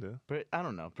 Kinda. but I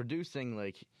don't know, producing.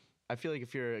 Like, I feel like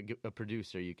if you're a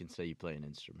producer, you can say you play an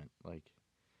instrument. Like,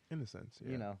 In a sense.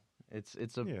 Yeah. you know, it's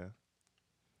a Yeah.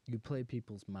 You play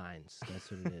people's minds. That's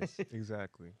what it is.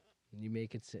 Exactly. You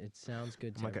make it. It sounds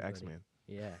good. I'm to like an everybody. X-Man.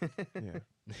 Yeah.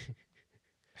 Yeah.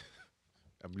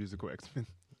 A musical X-Men.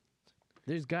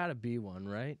 There's got to be one,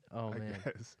 right? Oh I man,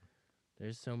 guess.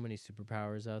 there's so many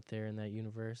superpowers out there in that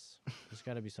universe. There's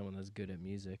got to be someone that's good at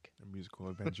music. A musical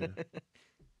Avenger.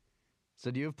 So,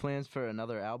 do you have plans for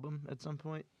another album at some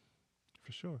point?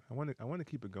 For sure. I want to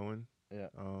keep it going. Yeah.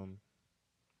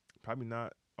 Probably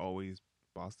not always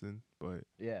Boston, but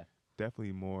Yeah.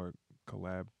 definitely more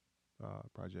collab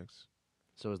projects.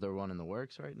 So, is there one in the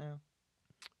works right now?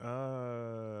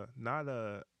 Not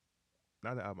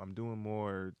an album. I'm doing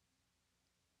more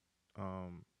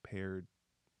paired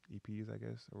EPs, I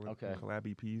guess, or Okay. collab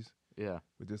EPs Yeah.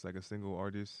 with just like a single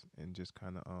artist and just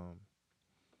kind of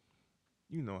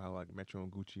you know how like Metro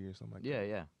and Gucci or something like Yeah. that.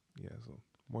 Yeah. Yeah, so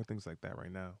more things like that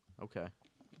right now. Okay.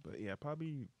 But yeah,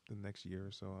 probably the next year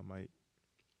or so I might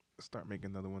start making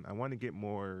another one. I want to get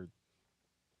more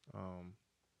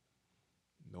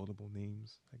notable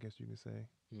names, I guess you could say.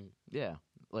 Yeah.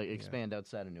 Like Yeah. expand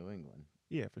outside of New England.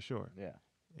 Yeah, for sure. Yeah.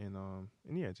 And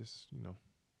yeah, just,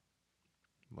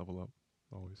 level up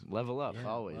always. Level up Yeah,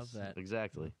 always. love that.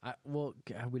 Exactly.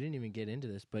 We didn't even get into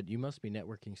this, but you must be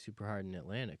networking super hard in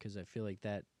Atlanta because I feel like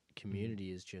that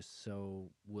community is just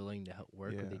so willing to help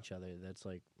work with Yeah. each other. That's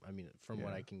like, I mean, from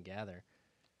what Yeah. I can gather.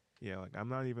 Yeah, like I'm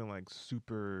not even like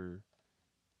super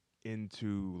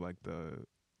into like the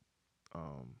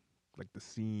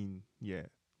scene yet,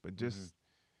 but just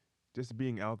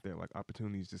being out there, like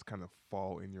opportunities just kind of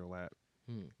fall in your lap.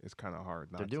 Hmm. It's kind of hard.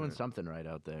 They're doing something right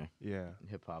out there, Yeah,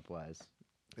 hip hop wise.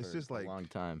 It's for just a like- long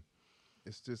time.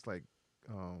 it's just like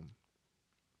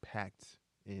packed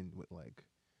in with like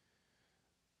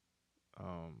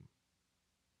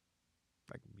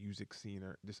music scene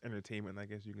or just entertainment, I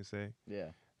guess you can say.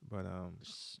 Yeah. But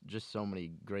Just so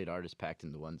many great artists packed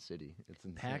into one city. It's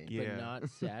insane. Packed Yeah. but not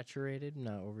saturated,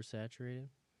 not oversaturated.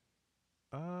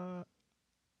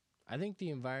 I think the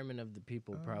environment of the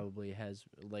people probably has,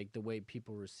 like, the way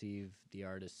people receive the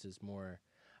artists is more.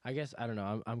 I guess I don't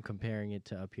know. I'm comparing it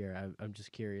to up here. I'm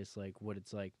just curious, like, what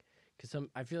it's like, because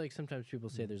I feel like sometimes people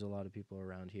say there's a lot of people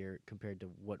around here compared to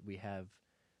what we have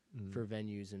for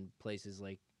venues and places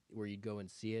like where you go and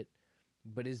see it.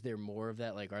 But is there more of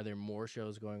that? Like, are there more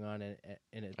shows going on in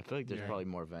it? I feel like there's Yeah. probably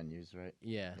more venues, right?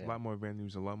 Yeah. A lot more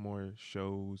venues, a lot more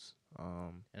shows.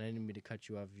 And I didn't mean to cut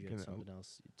you off if you had Can I- something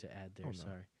else to add there. Oh, no.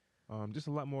 Sorry. Just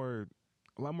a lot more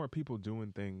people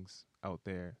doing things out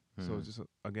there. So Mhm. it's just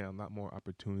again a lot more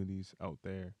opportunities out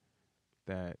there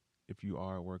that if you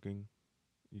are working,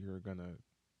 you're gonna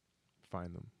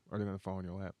find them or they're gonna fall in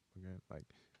your lap again. Like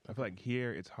I feel like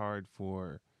here it's hard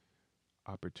for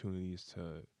opportunities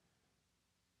to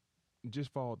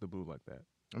just fall out the blue like that.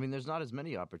 I mean, there's not as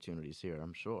many opportunities here,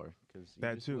 I'm sure. Cause you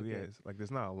That just too, look yeah. at- It's like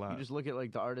there's not a You lot. just look at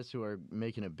like the artists who are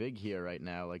making it big here right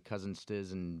now, like Cousin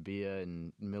Stiz and Bia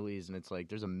and Millie's, and it's like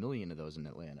there's a million of those in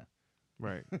Atlanta.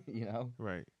 Right, You know,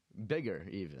 right. bigger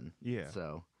even. Yeah.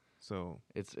 So So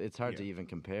it's hard to Yeah. even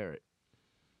compare it.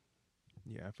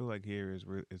 yeah, I feel like here is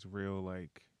real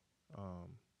like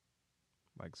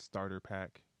starter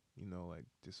pack. You know, like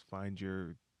just find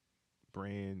your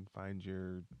brand, find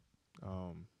your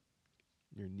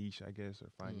niche, I guess, or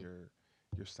find your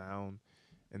sound,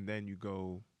 and then you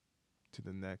go to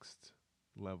the next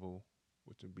level,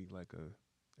 which would be like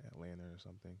a Atlanta or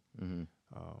something. Hmm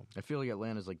Um, I feel like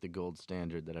Atlanta's like the gold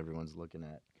standard that everyone's looking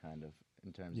at, kind of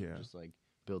in terms Yeah. of just like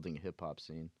building a hip hop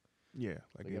scene. yeah,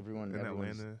 Like in everyone's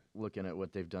Atlanta, looking at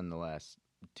what they've done the last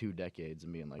 2 decades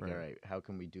and being like, Right. all right, how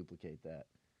can we duplicate that?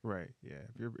 right? Yeah,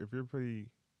 if you're pretty,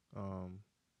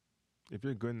 if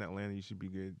you're good in Atlanta, you should be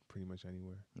good pretty much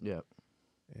anywhere. Yep.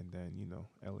 And then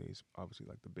LA is obviously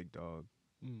like the big dog.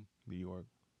 New York,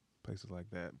 places like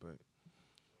that. But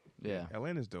Yeah.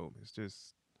 Atlanta's dope. It's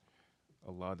just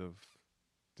a lot of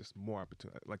just more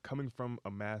opportunity. Like coming from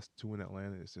a mass to an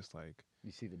Atlanta, it's just like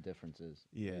You see the differences.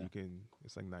 you can.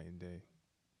 It's like night and day.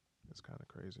 It's kind of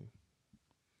crazy.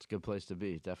 It's a good place to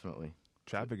be, definitely.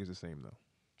 Traffic is the same though.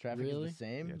 Traffic Really? is the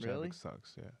same? Yeah, really? traffic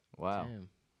sucks. Yeah. Wow. Damn.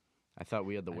 I thought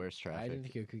we had the worst I traffic. didn't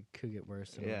think it could get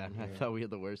worse. Than Yeah, around I here. thought we had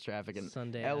the worst traffic. And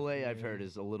Sunday LA, I've afternoon. heard,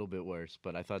 is a little bit worse,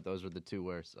 but I thought those were the 2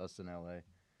 worst, us and LA.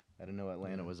 I didn't know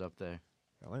Atlanta Yeah. was up there.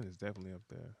 Atlanta's definitely up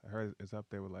there. I heard it's up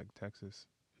there with like Texas,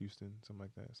 Houston, something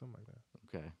like that. Something like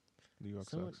that. Okay. New York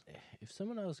Someone, sucks. if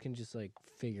someone else can just like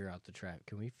figure out the traffic,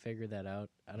 can we figure that out?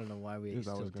 I don't know why we There's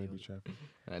still always going deal to be with. traffic.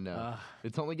 I know. Ah,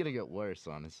 It's only going to get worse,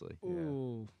 honestly. Yeah.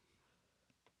 ooh.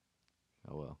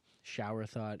 Oh, well. Shower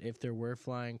thought. If there were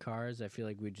flying cars, I feel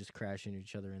like we'd just crash into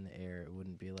each other in the air. It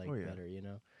wouldn't be like Oh, yeah. better, you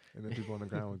know? And then people on the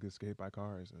ground would get escaped by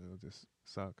cars, and it'll just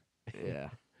suck. Yeah.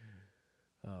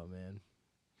 Oh man.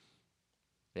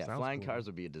 Yeah, Sounds flying cool. cars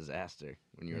would be a disaster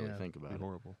when you really Yeah. think It'd about be it.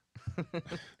 horrible.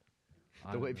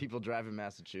 The way people drive in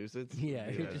Massachusetts. Yeah,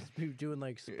 Yeah. you'd just be doing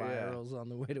like spirals on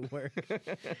the way to work.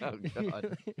 Oh,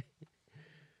 God.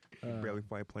 You barely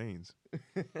fly planes.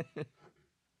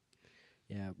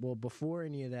 Yeah, well, before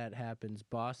any of that happens,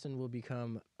 Boston will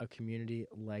become a community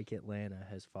like Atlanta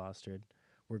has fostered.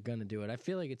 We're gonna do it. I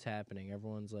feel like it's happening.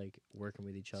 Everyone's like working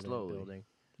with each other, Slowly. and building.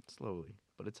 Slowly,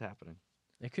 but it's happening.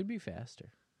 It could be faster.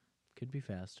 Could be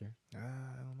faster, I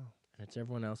don't know. and it's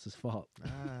everyone else's fault.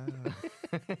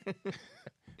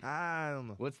 I don't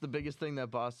know. What's the biggest thing that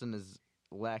Boston is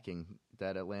lacking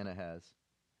that Atlanta has?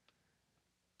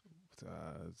 So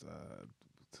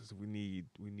we need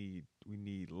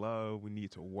love. We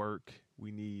need to work.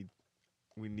 We need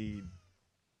community.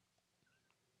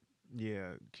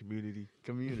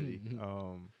 Community.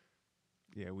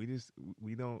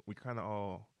 We kind of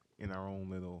all in our own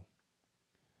little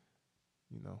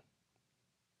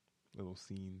little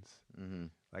scenes. hmm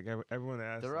Like everyone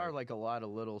asks, There are like a lot of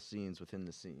little scenes within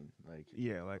the scene. Like,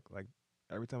 like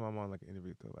every time I'm on like an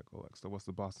interview, they're like, oh, like, so what's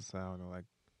the Boston sound, or like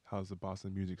how's the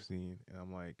Boston music scene? And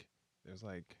I'm like, there's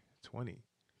like 20.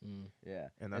 Mm. yeah.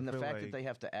 And And, I the feel fact like- that they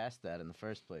have to ask that in the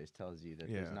first place tells you that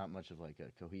there's Yeah. not much of like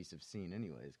a cohesive scene,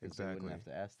 anyways, because they Exactly. wouldn't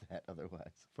have to ask that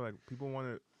otherwise. I feel like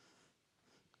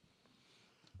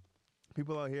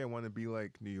people out here want to be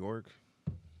like New York,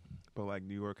 but like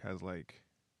New York has like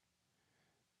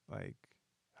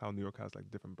how New York has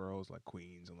like different boroughs like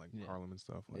Queens and like Yeah. Harlem and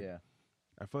stuff. Like, Yeah.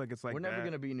 I feel like it's like We're never that.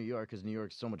 going to be New York because New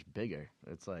York's so much bigger.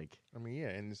 It's like, I mean, yeah,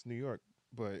 and it's New York,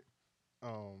 but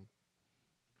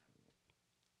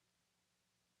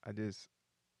I just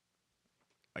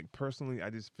like personally, I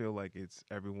just feel like it's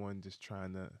everyone just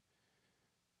trying to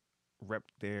rep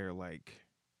their like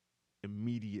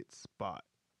immediate spot,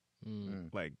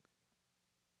 Mm. like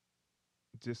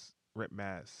just rep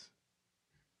mass,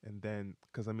 and then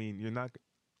because I mean, you're not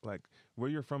like where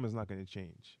you're from is not going to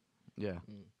change. yeah.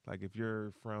 Like if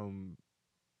you're from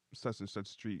such and such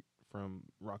street from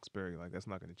Roxbury, like that's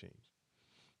not going to change.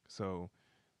 So,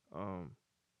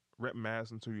 rep mass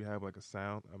until you have like a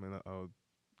sound. I mean,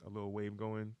 a little wave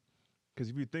going. Because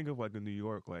if you think of like a New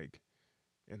York, like,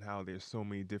 and how there's so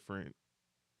many different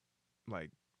like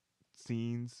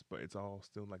scenes, but it's all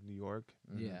still like New York.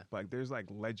 Mhm. Yeah. Like there's like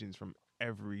legends from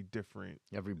every different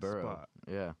Every borough. spot.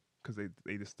 Yeah. Because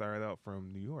they just started out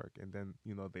from New York, and then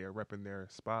they are repping their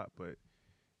spot, but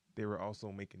they were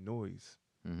also making noise.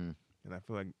 Mm-hmm. And I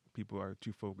feel like people are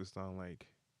too focused on like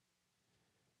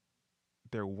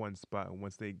their one spot, and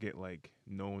once they get like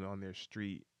known on their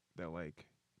street, that like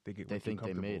they get They way too think they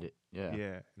comfortable. made it. Yeah.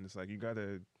 Yeah, and it's like you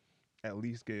gotta at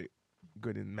least get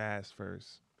good in mass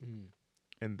first, Mm.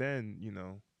 and then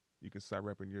you can start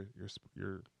repping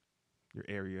your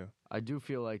area. I do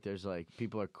feel like there's like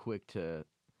people are quick to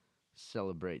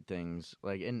celebrate things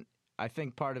like, and I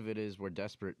think part of it is we're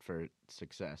desperate for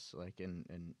success, like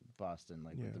in Boston,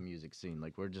 like Yeah. with the music scene,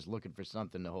 like we're just looking for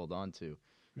something to hold on to.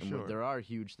 For And sure. there are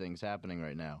huge things happening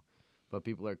right now, but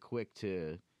people are quick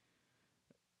to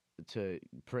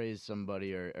praise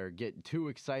somebody or get too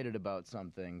excited about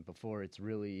something before it's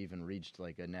really even reached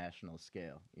like a national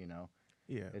scale.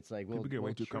 Yeah, It's like People get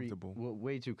way too treat- comfortable.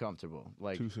 way too comfortable.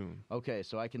 Like, too soon. okay,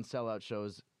 so I can sell out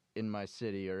shows in my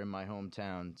city or in my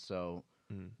hometown, so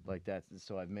Mm. like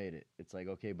so I've made it. It's like,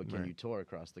 okay, but can Right. you tour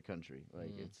across the country?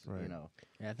 Like it's Right.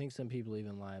 Yeah, I think some people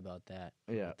even lie about that.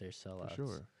 Yeah. That they're sellouts. For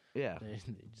sure. yeah. They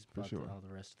just For bought sure. all the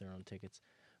rest of their own tickets.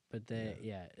 But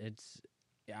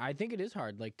I think it is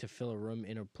hard, like, to fill a room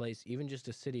in a place, even just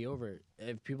a city over,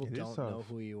 if people It is don't know tough.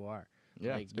 who you are.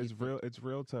 Yeah. Like, It's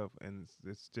real tough, and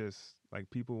it's just like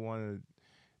people want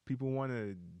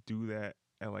to do that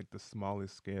at like the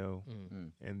smallest scale,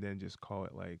 Mm. and then just call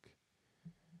it like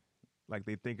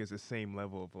they think it's the same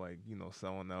level of like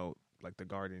selling out like the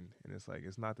Garden, and it's like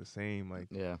it's not the same. Like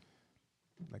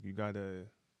you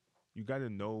gotta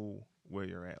know where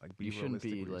you're at. Like be You shouldn't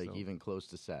realistic be with like yourself. even close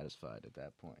to satisfied at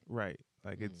that point. Right.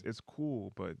 Like it's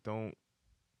cool, but don't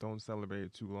celebrate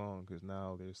it too long, because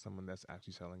now there's someone that's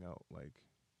actually selling out like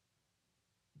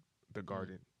the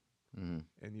Garden, Mm-hmm.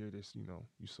 and you're just you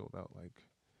sold out like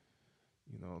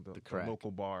the crack.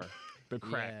 local bar, the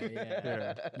crack.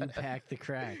 Yeah. You pack the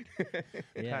crack.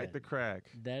 Yeah. Pack the crack.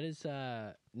 That is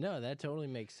no, that totally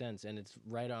makes sense, and it's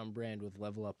right on brand with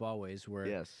Level Up Always, where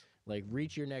Yes. like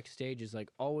reach your next stage is like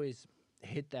always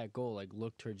hit that goal, like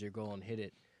look towards your goal and hit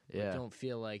it. But Yeah. don't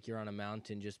feel like you're on a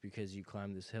mountain just because you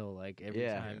climb this hill. Like every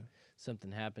Yeah. time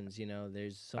something happens,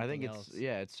 there's something I think else.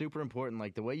 it's super important.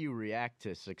 Like the way you react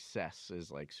to success is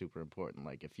like super important.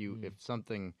 Like if you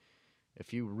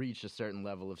reach a certain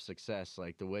level of success,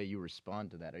 like the way you respond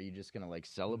to that, are you just gonna like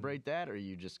celebrate that, or are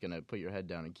you just gonna put your head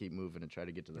down and keep moving and try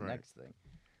to get to the Right. next thing?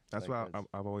 That's Like, why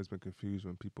I've always been confused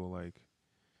when people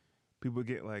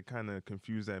get like kind of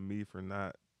confused at me for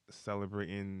not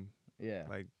celebrating Yeah.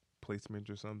 like placement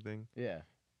or something, Yeah.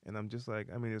 and I'm just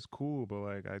like, I mean, it's cool, but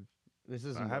like This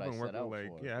isn't I what haven't I worked set with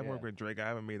out like for. I haven't worked with Drake. I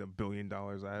haven't made $1 billion.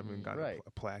 I haven't gotten Right.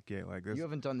 a plaque yet. Like this, You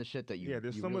haven't done the shit that you.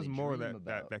 there's you so much really more dream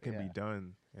that about. can be Yeah.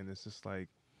 done, and it's just like,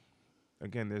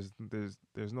 again,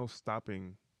 there's no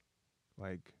stopping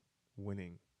like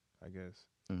winning, I guess.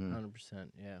 Mhm.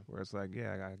 100%. Yeah. Where it's like,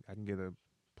 yeah, I can get a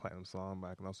platinum song, but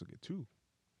I can also get 2.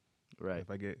 Right.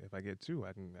 If I get 2,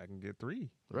 I can get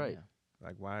 3. Right. Yeah.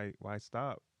 Like why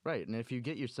stop? Right. And if you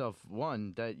get yourself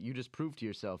one, that you just prove to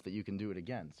yourself that you can do it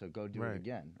again. So go do it Right.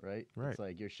 again. Right. Right. It's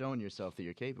like you're showing yourself that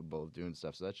you're capable of doing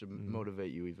stuff. So that should Mhm.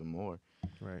 motivate you even more.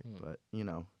 Right. But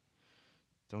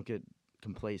don't get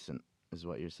complacent, is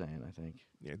what you're saying. I think.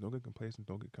 Yeah. Don't get complacent.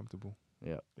 Don't get comfortable.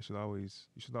 Yeah. You should always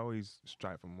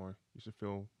strive for more. You should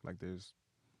feel like there's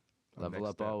a Level next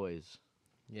up step. always.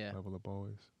 Yeah. Level up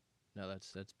always. No,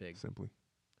 that's big. Simply.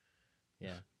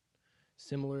 Yeah.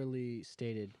 Similarly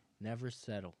stated, never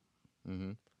settle.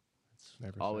 Mm-hmm. That's,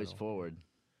 Never Always settle. forward.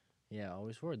 yeah,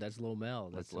 always forward. That's Lil Mel.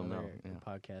 That's Lil Mel, another yeah.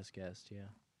 podcast guest. Yeah.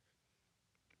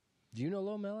 Do you know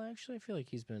Lil Mel? Actually, I feel like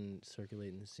he's been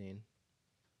circulating the scene.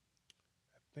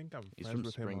 I think I'm He's friends from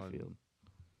with him Springfield.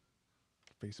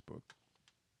 on Facebook.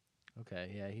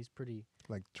 Okay, yeah, he's pretty.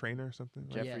 Like Trainer or something.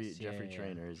 Jeff- Jeffrey Yes, yeah, Jeffrey yeah.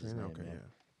 Trainer is his Trainer. name. Okay. yeah. Yeah.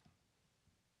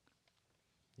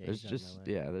 Yeah, There's he's out in just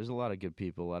LA. there's a lot of good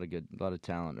people, a lot of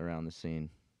talent around the scene.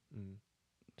 Mm.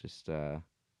 Just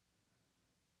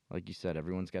like you said,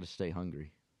 everyone's got to stay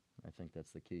hungry. I think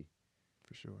that's the key.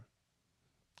 For sure.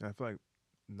 And I feel like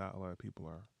not a lot of people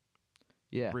are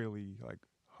Yeah. really like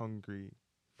hungry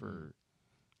for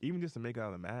even just to make it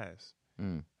out of the mass.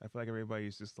 Mm. I feel like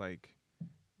everybody's just like,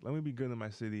 let me be good in my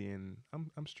city and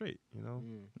I'm straight, you know?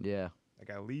 Mm. Yeah. Like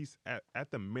at least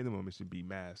at the minimum it should be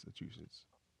Massachusetts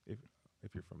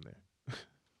if you're from there.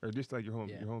 Or just like your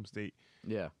home state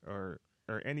Yeah. or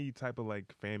any type of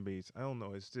like fan base. I don't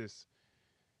know, it's just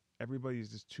everybody's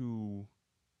just too,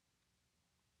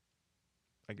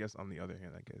 I guess on the other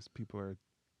hand,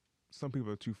 some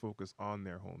people are too focused on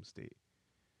their home state.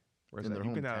 Whereas In like, their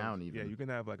you can have, hometown yeah, even. you can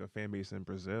have like a fan base in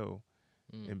Brazil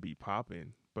Mm. and be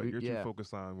popping, but We- you're yeah. too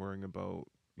focused on worrying about.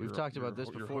 We've talked about this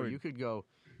your before. hood, You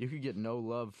could get no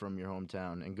love from your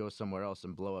hometown and go somewhere else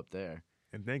and blow up there,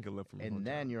 and then get love from your and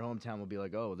then hometown. your hometown will be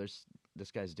like, oh, this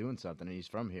guy's doing something and he's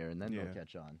from here, and then Yeah. they'll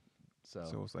catch on. So,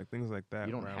 So it's like things like that.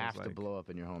 you don't where I was have to like, blow up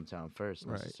in your hometown first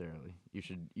Right. necessarily.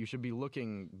 You should be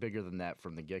looking bigger than that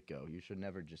from the get go. You should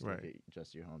never just look Right. at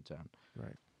just your hometown.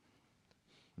 Right.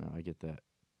 No, I get that.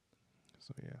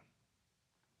 So yeah.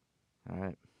 All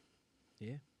right.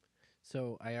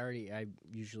 So I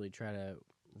usually try to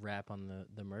wrap on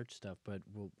the merch stuff, but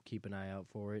we'll keep an eye out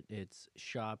for it. It's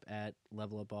shop at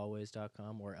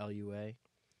levelupalways.com or LUA.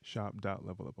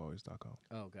 Shop.levelupalways.com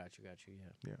Oh, got you. Yeah.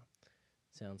 Yeah.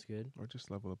 Sounds good. or just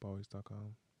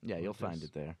levelupalways.com. Yeah, Or you'll find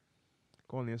just- it there.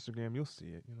 Go on the Instagram, you'll see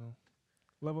it.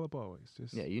 Level Up Always.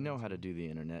 Just Yeah, you know how to do the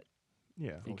internet.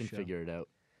 Yeah. You Oh, can sure. figure it out.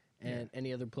 And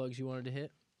any other plugs you wanted to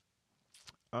hit?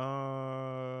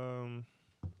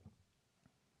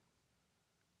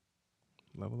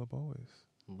 Level Up Always.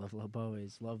 Level Up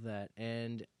Always. Love that.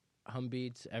 And Hum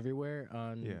Beats everywhere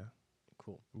on. Yeah.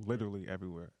 Cool. Literally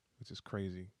everywhere, which is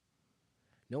crazy.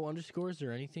 No underscores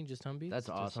or anything, just Hum Beats? That's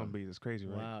Just awesome. Hum Beats. It's crazy,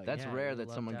 right? Wow. That's yeah, rare I that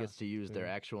lucked someone out. gets to use their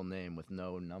Yeah. actual name with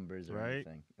no numbers or Right?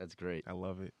 anything. That's great. I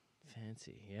love it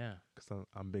Fancy, yeah. because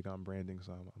I'm big on branding,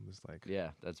 so I'm just like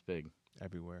Yeah, that's big.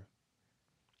 everywhere,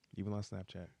 even on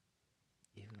Snapchat.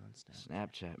 Even on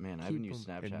Snap. Snapchat, man, I Keep haven't used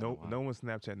 'em- Snapchat. And in a no while. one's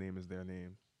Snapchat name is their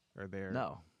name or their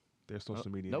No.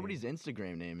 social media. Nobody's name.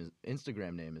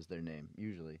 Instagram name is their name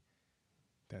usually.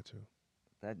 That too.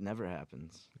 That never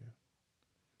happens. Yeah.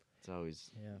 It's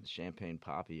always Yeah. Champagne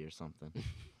Poppy or something.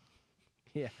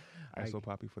 Yeah. I- ISO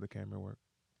Poppy for the camera work.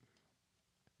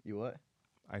 You what?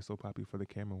 ISO Poppy for the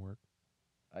camera work.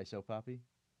 ISO Poppy?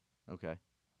 Okay.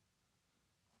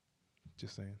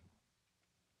 Just saying.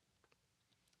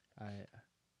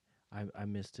 I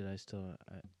missed it. I still.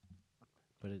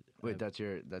 But it. Wait, that's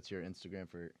your Instagram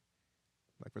for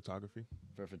Like photography.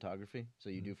 photography? So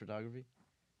you do photography?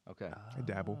 Okay. I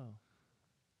dabble. Oh.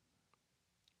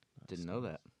 Didn't know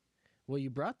that. Well, you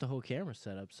brought the whole camera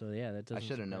setup, so yeah, that doesn't. I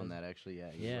should have known surprise that actually.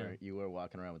 Yeah. Yeah. You were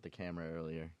walking around with the camera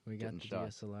earlier. me. We got getting the shot.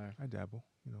 DSLR. I dabble.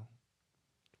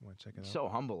 Want to check it out? So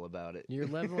humble about it. You're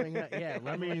leveling up. Yeah,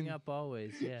 leveling mean, up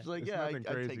always. Yeah. It's like, It's yeah, I nothing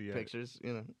take crazy yet. pictures,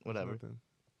 It's whatever. nothing.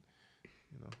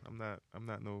 I'm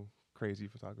not no crazy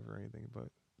photographer or anything, but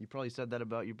You probably said that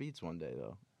about your beats one day,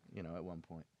 though. At one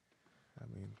point. I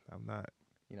mean, I'm not.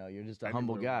 You're just a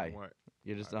humble guy.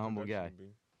 You're just a humble guy.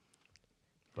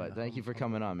 But Yeah, thank you for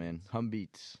coming on, man. Hum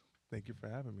Beats. Thank you for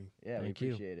having me. Yeah, we Thank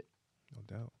you. appreciate it. No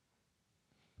doubt.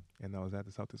 And I was at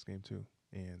the Celtics game too,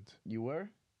 and You were?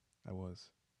 I was,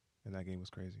 and that game was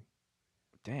crazy.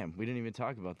 Damn, we didn't even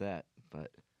talk about that.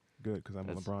 But Good because I'm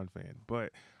a That's- LeBron fan,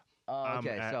 but oh,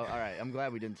 okay. at- So all right, I'm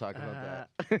glad we didn't talk about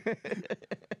that.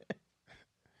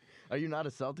 Are you not a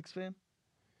Celtics fan?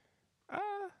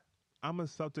 I'm a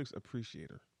Celtics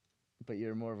appreciator. But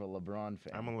you're more of a LeBron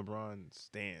fan. I'm a LeBron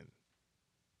stan,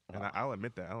 and Oh. I'll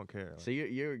admit that. I don't care. So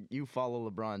you follow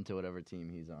LeBron to whatever team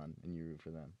he's on, and you root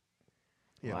for them.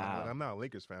 Yeah, Wow. I'm not a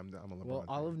Lakers fan. I'm a LeBron. Well,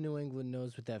 all fan. of New England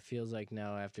knows what that feels like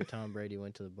now after Tom Brady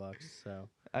went to the Bucks. So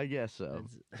I guess so.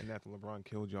 it's- and after LeBron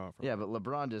killed y'all. For Yeah, but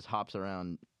LeBron just hops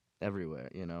around everywhere.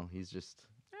 He's just.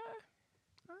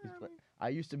 I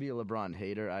used to be a LeBron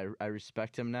hater. I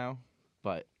respect him now,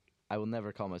 but I will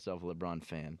never call myself a LeBron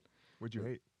fan. What'd you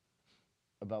hate?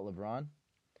 About LeBron,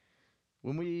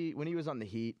 when he was on the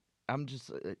Heat, I'm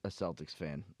just a Celtics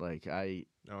fan. Like I.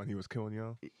 Oh, and he was killing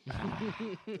y'all.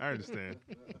 I understand.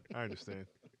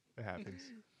 It happens.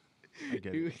 I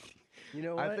get it. you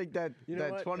know what? I think that You know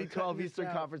that what? We're 2012 cutting this Eastern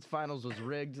out. Conference Finals was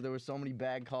rigged. There were so many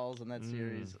bad calls in that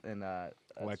series, and that's-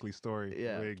 Likely story.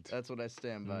 yeah, Rigged. that's what I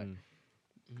stand by.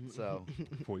 Mm. So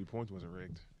 40 points wasn't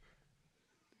rigged.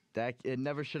 that it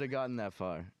never should have gotten that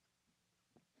far.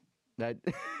 That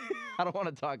I don't want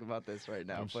to talk about this right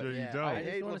now. I'm but sure you yeah, don't. I I just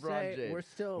hate wanna LeBron say James. we're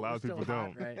still A lot we're of still people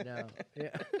hot don't. right now.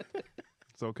 Yeah.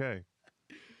 It's okay.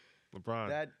 LeBron.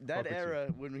 that fuck with you. era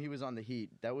when he was on the Heat,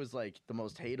 that was like the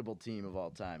most hateable team of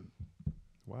all time.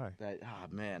 Why?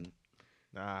 Man,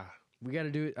 Nah. We got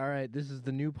to do it. All right, this is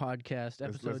the new podcast,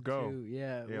 Let's episode go. 2.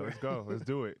 Yeah. Yeah, let's go. Let's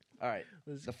do it. all right.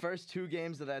 let's- The first two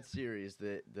games of that series,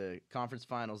 the conference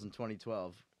finals in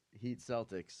 2012, Heat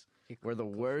Celtics, were the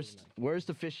worst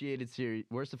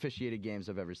officiated games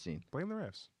I've ever seen. Blame the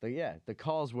refs. The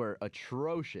calls were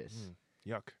atrocious.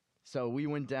 Yuck. So we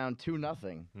went down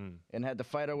 2-0 Mm. and had to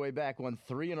fight our way back. Won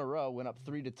 3 in a row, went up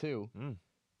 3-2. Mm.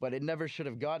 But it never should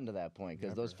have gotten to that point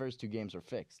because those Never. first two games were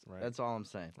fixed. Right. That's all I'm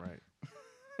saying. Right.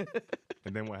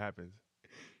 And then what happens?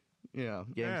 You know,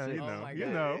 game Yeah, 6. you Oh know, my you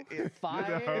God. know.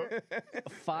 Fire,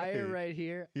 fire Hey. right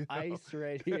here, You know. ice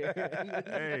right here.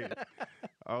 Hey,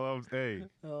 hey,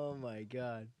 Oh my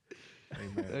God.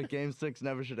 hey, man. Game 6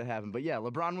 never should have happened. But yeah,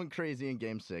 LeBron went crazy in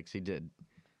Game 6. He did.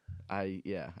 I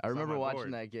on remember my watching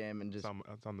board. that game and just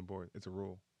It's on the board. It's a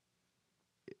rule.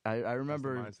 I That's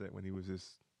remember the mindset when he was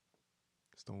just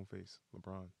stone face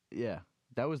LeBron. yeah,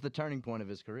 that was the turning point of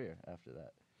his career after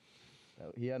that.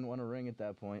 He hadn't won a ring at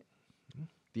that point.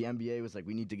 The NBA was like,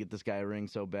 we need to get this guy a ring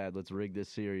so bad. Let's rig this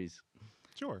series.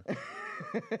 Sure,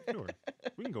 sure,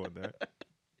 we can go with that.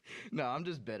 No, I'm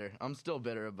just bitter. I'm still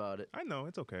bitter about it. I know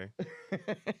it's okay.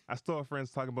 I still have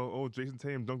friends talking about, oh, Jason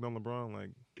Tatum dunked on LeBron.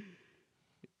 Like,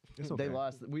 it's okay.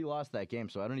 We lost that game,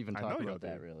 so I don't even I talk know y'all about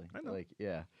that did. really. I know. Like,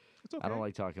 yeah, It's okay. I don't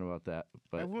like talking about that.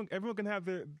 But Everyone can have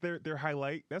their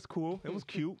highlight. That's cool. It was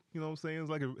cute. You know what I'm saying? It was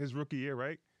like his rookie year,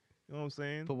 right? You know what I'm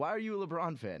saying? why are you a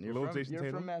LeBron fan? You're, Little from, Jason you're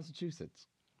Tatum? from Massachusetts.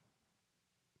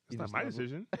 It's You not just my love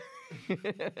decision.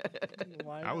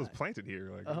 Why I was not? planted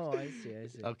here. Like, Oh, I see. I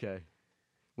see. Okay.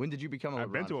 When did you become a LeBron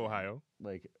I've been to fan? Ohio.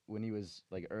 Like when he was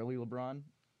like early LeBron,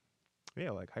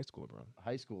 Yeah, like high school LeBron.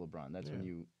 high school LeBron. That's when Yeah.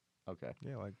 you. Okay.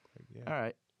 Yeah, like yeah. All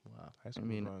right. Wow. High I school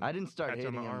mean, LeBron. I didn't start Patch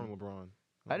on hating the arm him. LeBron. You know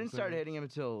I what didn't I'm start saying? hating him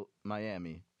until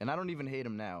Miami, and I don't even hate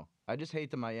him now. I just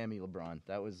hate the Miami LeBron.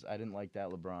 I didn't like that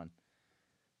LeBron.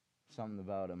 Something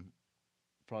about him.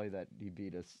 Probably that he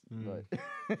beat us, but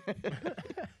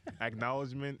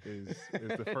Acknowledgement is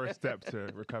the first step to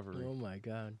recovery. Oh my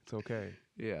God. It's okay.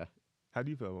 yeah. How do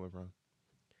you feel about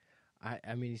LeBron?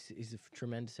 I mean, he's a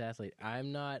tremendous athlete.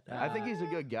 I'm not. I think he's a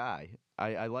good guy.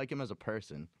 I like him as a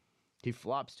person. He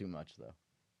flops too much though.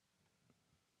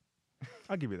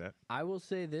 I'll give you that. I will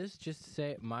say this, just to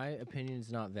say my opinion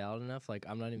is not valid enough. Like,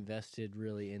 I'm not invested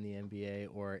really in the NBA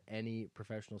or any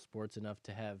professional sports enough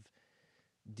to have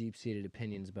deep-seated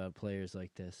opinions about players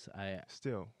like this.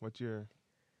 Still, what's your?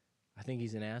 I think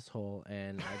he's an asshole,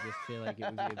 and I just feel like it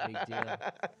would be a big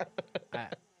deal.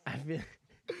 I feel.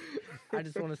 I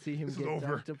just want to see him This is get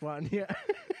over. dunked upon. Yeah.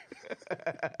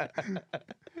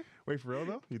 Wait, for real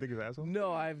though? You think he's an asshole?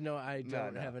 No, I don't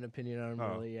no. have an opinion on him Oh.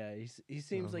 really. Yeah, he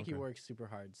seems Oh, like he okay. works super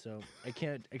hard. So I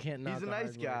can't knock. He's a the nice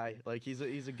hard work. guy. Like he's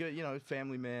a good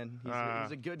family man.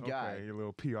 He's a good guy. Okay, your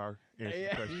little PR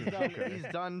Yeah, question.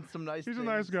 He's done some nice. He's a things.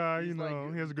 nice guy, He's you know.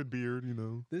 like- He has a good beard, you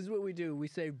know. This is what we do. We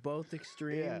say both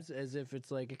extremes as if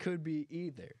it's like it could be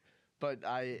either. but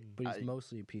But he's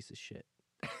mostly a piece of shit.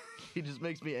 he just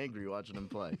makes me angry watching him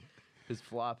play. His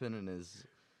flopping and his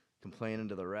complaining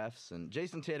to the refs, and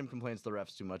Jason Tatum complains to the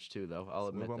refs too much too, though. I'll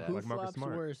admit about that. Who Like Marcus flops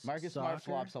Smart. worse? Marcus Smart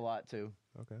soccer? flops a lot too.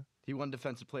 Okay. He won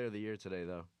Defensive Player of the Year today,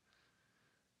 though.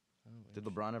 Oh, Did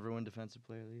LeBron ever win Defensive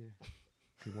Player of the Year?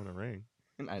 He won a ring.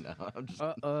 I know. I'm just.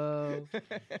 Uh-oh.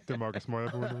 Did Marcus Smart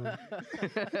ever win a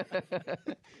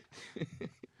ring?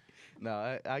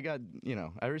 No, I got,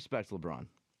 I respect LeBron.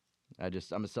 I'm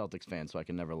a Celtics fan, so I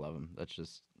can never love him. That's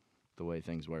just the way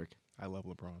things work. I love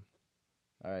LeBron.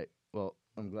 All right. Well,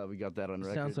 I'm glad we got that on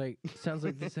record. Sounds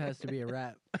like this has to be a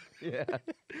wrap. Yeah.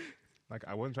 Like,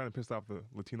 I wasn't trying to piss off the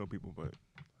Latino people, but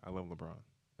I love LeBron.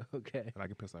 Okay. And I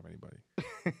can piss off anybody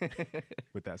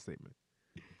with that statement.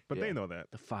 But Yeah. they know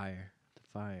that. The fire.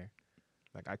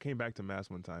 Like, I came back to Mass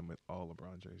one time with all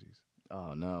LeBron jerseys.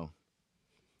 Oh no.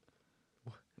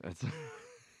 That's.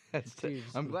 Dude,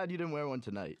 I'm glad you didn't wear one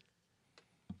tonight.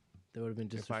 That would have been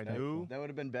If I disrespectful. knew, That would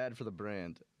have been bad for the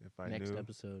brand. if I Next knew,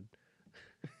 episode.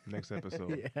 next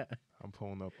episode, Yeah. I'm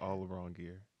pulling up all LeBron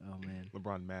gear. Oh man,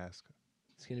 LeBron mask.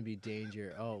 it's gonna be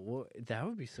danger. Oh, well, that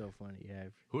would be so funny. Yeah.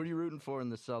 Who are you rooting for in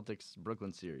the Celtics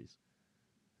Brooklyn series?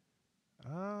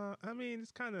 I mean,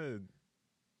 it's kind of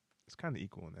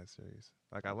equal in that series.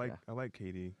 Like, I like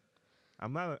KD.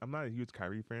 I'm not a huge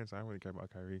Kyrie fan, so I don't really care about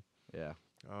Kyrie. Yeah.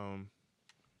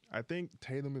 I think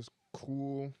Tatum is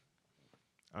cool.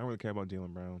 I don't really care about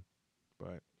Jaylen Brown,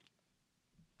 but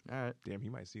All right. damn, he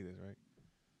might see this, right?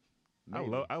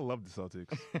 Maybe. I love the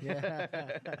Celtics,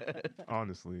 Yeah.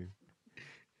 honestly.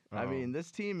 I mean, this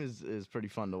team is pretty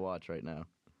fun to watch right now.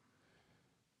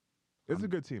 it's a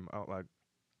good team.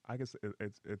 I guess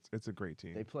it's a great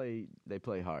team. They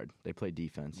play hard. They play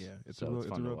defense. Yeah, it's so a real, it's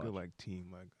it's fun a to real good watch. team.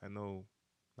 Like, I know,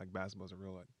 like, basketball's a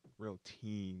real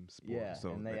team sport. Yeah,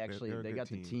 so and they're a they good got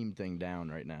the team thing down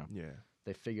right now. Yeah,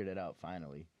 They figured it out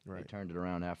finally. They Right. turned it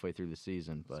around halfway through the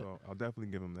season, but so I'll definitely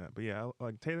give him that. But yeah,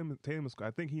 like Tatum is.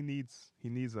 I think he needs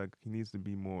to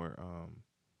be more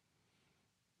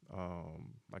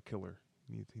a killer.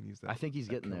 He needs that. I think he's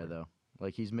that getting there killer. though.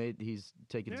 Like he's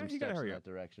taking Yeah, some he gotta steps in hurry that up.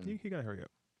 direction. He gotta hurry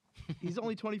up. He's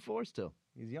only 24 still.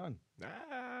 He's young.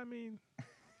 I mean,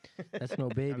 That's no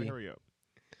gotta baby. hurry up.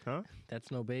 Huh?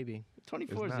 That's no baby.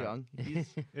 24 is not. young.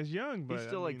 It's young, but He's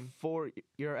still I like mean, 4.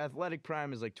 Your athletic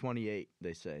prime is like 28,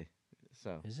 they say.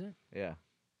 So, Is it? yeah.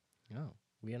 Oh,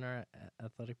 we in our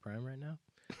athletic prime right now?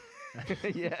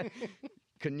 Yeah.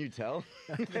 Couldn't you tell?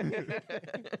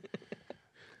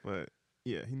 but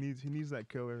yeah, he needs that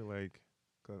killer. Like,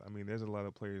 'cause, I mean, there's a lot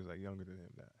of players like younger than him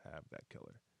that have that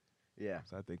killer. Yeah.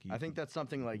 So I think that's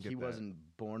something like get he that. wasn't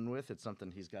born with. It's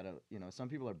something he's got to, some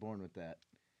people are born with that.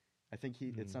 I think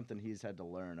Mhm. it's something he's had to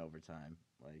learn over time.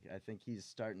 Like, I think he's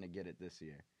starting to get it this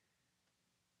year.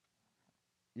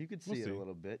 You could see We'll it see. a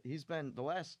little bit. He's been, the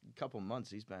last couple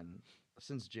months,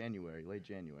 since January, late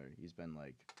January, he's been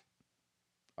like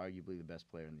arguably the best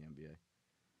player in the NBA.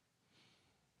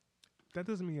 that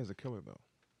doesn't mean he has a killer though.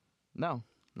 No,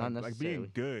 not Like necessarily.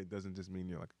 being good doesn't just mean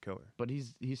you're like a killer. But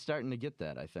he's starting to get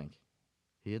that, I think.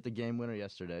 He hit the game winner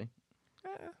yesterday.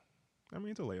 I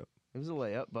mean, it's a layup. It was a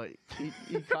layup, but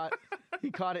he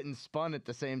caught it and spun at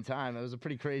the same time. It was a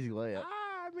pretty crazy layup.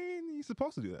 I mean, he's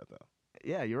supposed to do that though.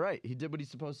 Yeah, you're right. He did what he's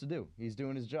supposed to do. He's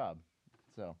doing his job.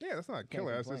 So Yeah, that's not a Can't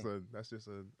killer. complain. That's just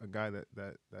a guy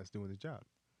that's doing his job.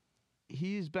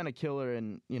 he's been a killer,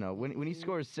 and when he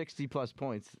scores 60+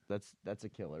 points, that's a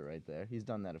killer right there. He's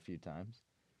done that a few times.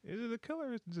 Is it a killer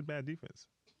or is it just bad defense?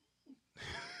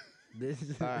 This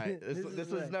is All right, this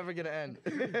is like- never gonna end.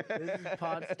 This is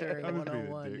pod stirring I'm just being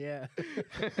a 101. dick.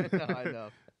 Yeah. No, I know.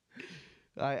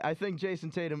 I think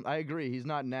Jason Tatum, I agree. He's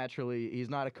not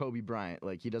a Kobe Bryant.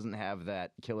 Like, he doesn't have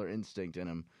that killer instinct in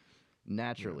him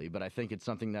naturally, but I think it's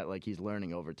something that, like, he's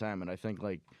learning over time. And I think,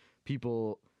 like,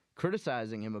 people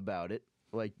criticizing him about it,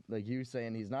 like you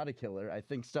saying he's not a killer, I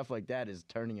think stuff like that is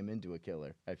turning him into a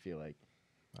killer, I feel like.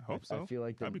 I hope so. I feel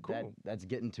like That'd be cool. that's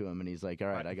getting to him, and he's like, all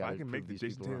right, I If got I to can make the these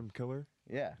Jason people wrong. Tatum killer,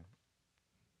 Yeah.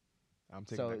 I'm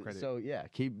taking So that credit. so yeah,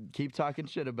 keep talking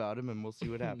shit about him, and we'll see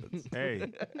what happens.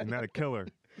 Hey, you're not a killer,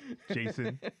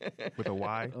 Jason, with a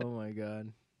Y. Oh my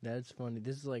god, that's funny.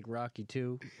 This is like Rocky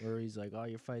 2, where he's like, all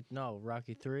your fights. No,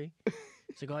 Rocky 3.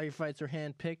 It's like all your fights are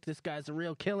handpicked. This guy's a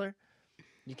real killer.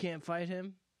 You can't fight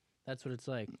him. That's what it's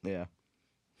like. Yeah.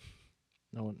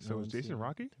 No So is one's Jason seen it.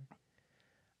 Rocky?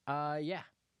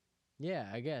 Yeah,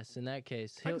 I guess in that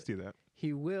case, I can see that.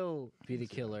 he will be the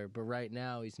killer, but right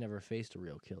now he's never faced a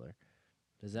real killer.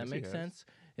 Does that Yes, he make has. sense?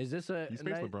 Is this a He's a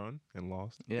faced nice- LeBron and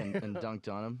lost. Yeah, and dunked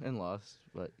on him and lost,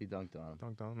 but he dunked on him.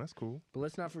 Dunked on him. That's cool. But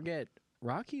let's not forget,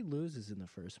 Rocky loses in the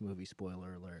first movie.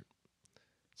 Spoiler alert.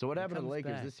 So what He happened to the comes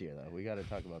Lakers back. this year, though? We got to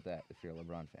talk about that if you're a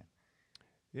LeBron fan.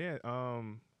 Yeah.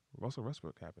 Russell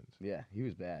Westbrook happened. Yeah, he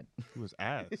was bad. He was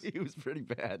ass. He was pretty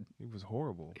bad. He was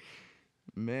horrible.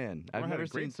 Man, Bron I've had a never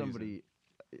great seen season. somebody.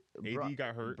 AD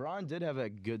got hurt. Bron did have a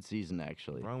good season,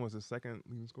 actually. Bron was the second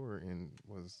leading scorer and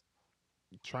was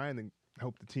trying to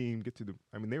help the team get to the.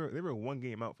 I mean, they were one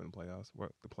game out from the playoffs.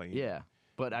 The play-in. Yeah,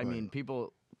 but I But- mean,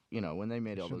 people, when they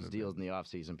made all Shouldn't those have deals in the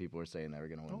offseason, people were saying they were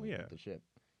going to win Oh, yeah. the ship.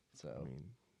 So I mean,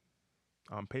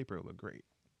 on paper it looked great.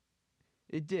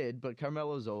 it did, but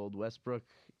Carmelo's old. Westbrook,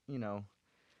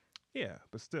 Yeah,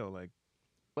 but still, like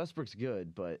Westbrook's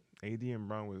good, but AD and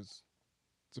Bron was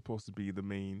supposed to be the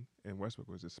main, and Westbrook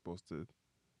was just supposed to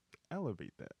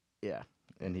elevate that yeah,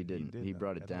 and he And he didn't. did He that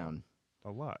brought it at all. down.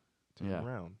 a lot. Turn Yeah.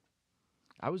 around.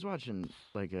 I was watching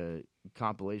like a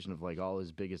compilation of like all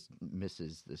his biggest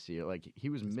misses this year. Like he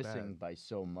was It's missing bad. by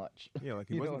so much. Yeah, like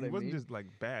he You know wasn't. what He I wasn't mean? just like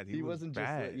bad. He was wasn't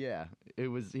bad.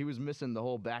 just he was missing the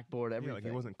whole backboard, Yeah, everything. like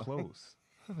he wasn't close.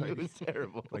 It was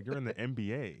terrible. Like you're in the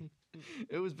NBA.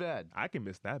 It was bad. I can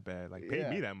miss that bad. Like pay Yeah.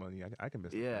 me that money. I can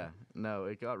miss. that Yeah, bad. no,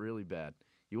 it got really bad.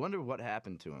 You wonder what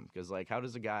happened to him because like how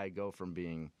does a guy go from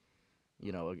being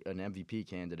an MVP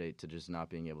candidate to just not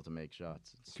being able to make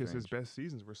shots? It's Because his strange. best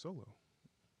seasons were solo.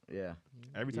 Yeah.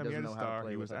 Every time he doesn't had a know how to star,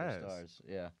 play he with was other ass. stars.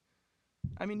 Yeah.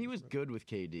 I mean, he was good with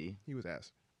KD. He was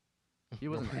ass. He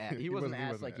wasn't. He wasn't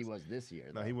ass wasn't like he ass. was this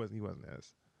year. No, though. he wasn't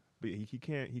ass. But he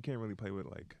can't really play with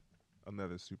like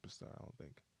another superstar. I don't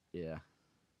think. Yeah.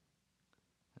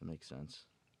 That makes sense.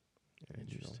 And,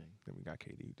 Interesting. then we got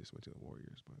KD who just went to the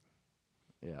Warriors, but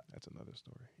Yeah. that's another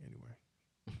story. Anyway,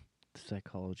 The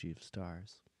psychology of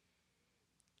stars.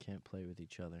 Can't play with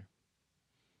each other.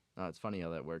 Oh, it's funny how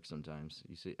that works sometimes.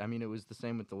 You see, I mean, it was the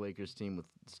same with the Lakers team with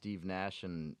Steve Nash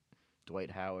and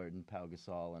Dwight Howard and Pau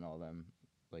Gasol and all them,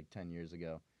 like 10 years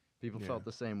ago. People Yeah. felt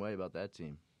the same way about that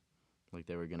team, like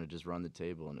they were gonna just run the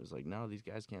table, and it was like, no, these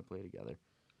guys can't play together.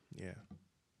 yeah.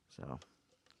 So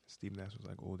Steve Nash was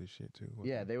like old as shit too. wasn't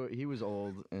yeah, he? they were. He was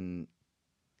old, and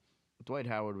Dwight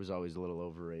Howard was always a little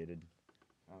overrated.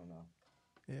 I don't know.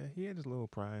 Yeah, he had his little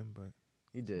prime, but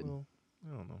He did. well,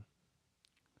 I don't know.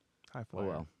 High Oh flyer.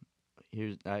 well.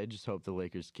 I just hope the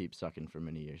Lakers keep sucking for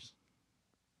many years.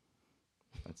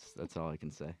 That's all I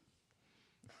can say.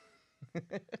 I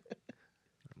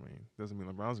mean, doesn't mean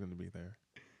LeBron's going to be there.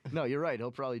 No, you're right.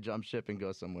 He'll probably jump ship and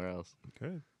go somewhere else.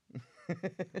 Could.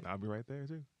 I'll be right there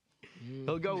too.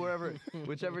 He'll go wherever,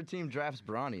 whichever team drafts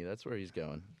Bronny. That's where he's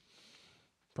going.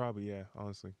 Probably, yeah.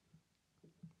 Honestly,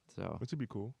 So which would be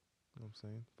cool. You know what I'm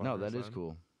saying? no, Father that is son.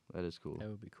 cool. That is cool. That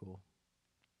would be cool.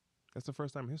 That's the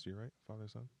first time in history, right? Father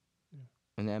son.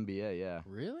 In the NBA, yeah.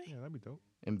 Really? Yeah, that'd be dope.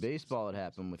 In baseball, it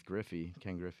happened with Griffey.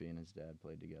 Ken Griffey and his dad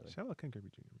played together. Shout out Ken Griffey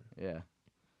Jr. Man. Yeah.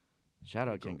 Shout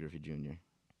out Pretty Ken Griffey Jr.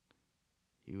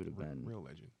 He would have been. Real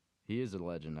legend. He is a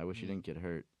legend. I wish he didn't get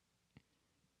hurt.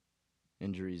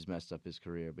 Injuries messed up his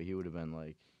career, but he would have been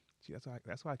like. See, that's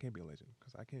why I can't be a legend,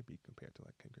 because I can't be compared to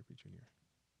like Ken Griffey Jr.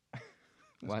 That's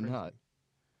Why crazy. not?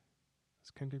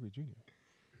 It's Ken Griffey Jr.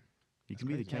 He That's can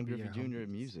be the crazy. Ken Gotta be Griffey your Jr. home of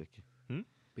music.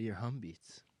 But your hum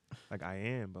beats. Like I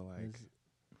am, but like Is-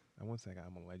 I won't say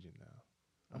I'm a legend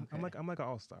now. Okay. I'm like an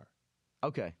all-star.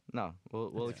 Okay, no,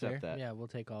 we'll That's accept fair. that. Yeah, we'll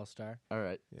take All Star. All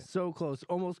right. Yeah. So close.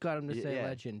 Almost got him to say Yeah.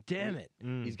 legend. Damn it.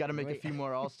 He's got to make a Wait. few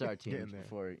more All-Star Getting teams there.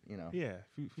 before, Yeah,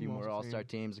 few more All-Star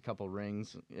teams, a couple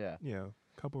rings. Yeah. Yeah,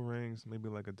 couple rings, maybe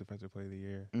like a defensive player of the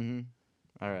year. Mm-hmm.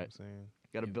 All You know right. what I'm saying?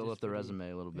 Got to You've build up just the really-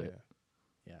 resume a little bit.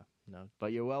 Yeah, No.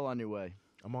 But you're well on your way.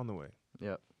 I'm on the way.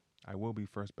 Yep. I will be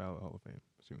first ballot Hall of Fame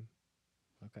soon.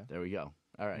 Okay. There we go.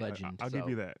 All right. Legend. I'll give So-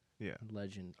 you that. Yeah,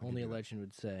 Legend. I'll Only give a you that. legend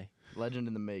would say. Legend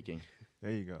in the making.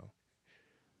 there you go.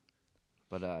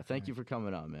 But thank you for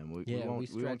coming on, man. We, Yeah, we, won't,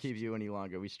 we we won't keep stretched- you any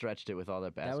longer. We stretched it with all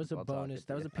that That basketball was a talk bonus. at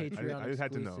That the was a end. Patreon I just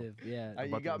had to know. exclusive. Yeah. You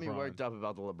about got the me LeBron. worked up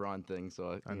about the LeBron thing,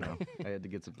 so I know. I had to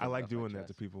get some. I like things off my doing that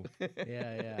to chest. people.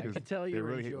 Yeah. I 'Cause can tell they you're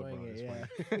really hate enjoying LeBron.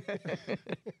 it. It's Yeah.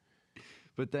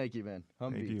 But thank you, man.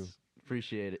 Hum Thank you. Beats.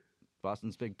 Appreciate it.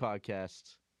 Boston's Big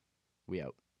Podcast. We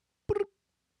out.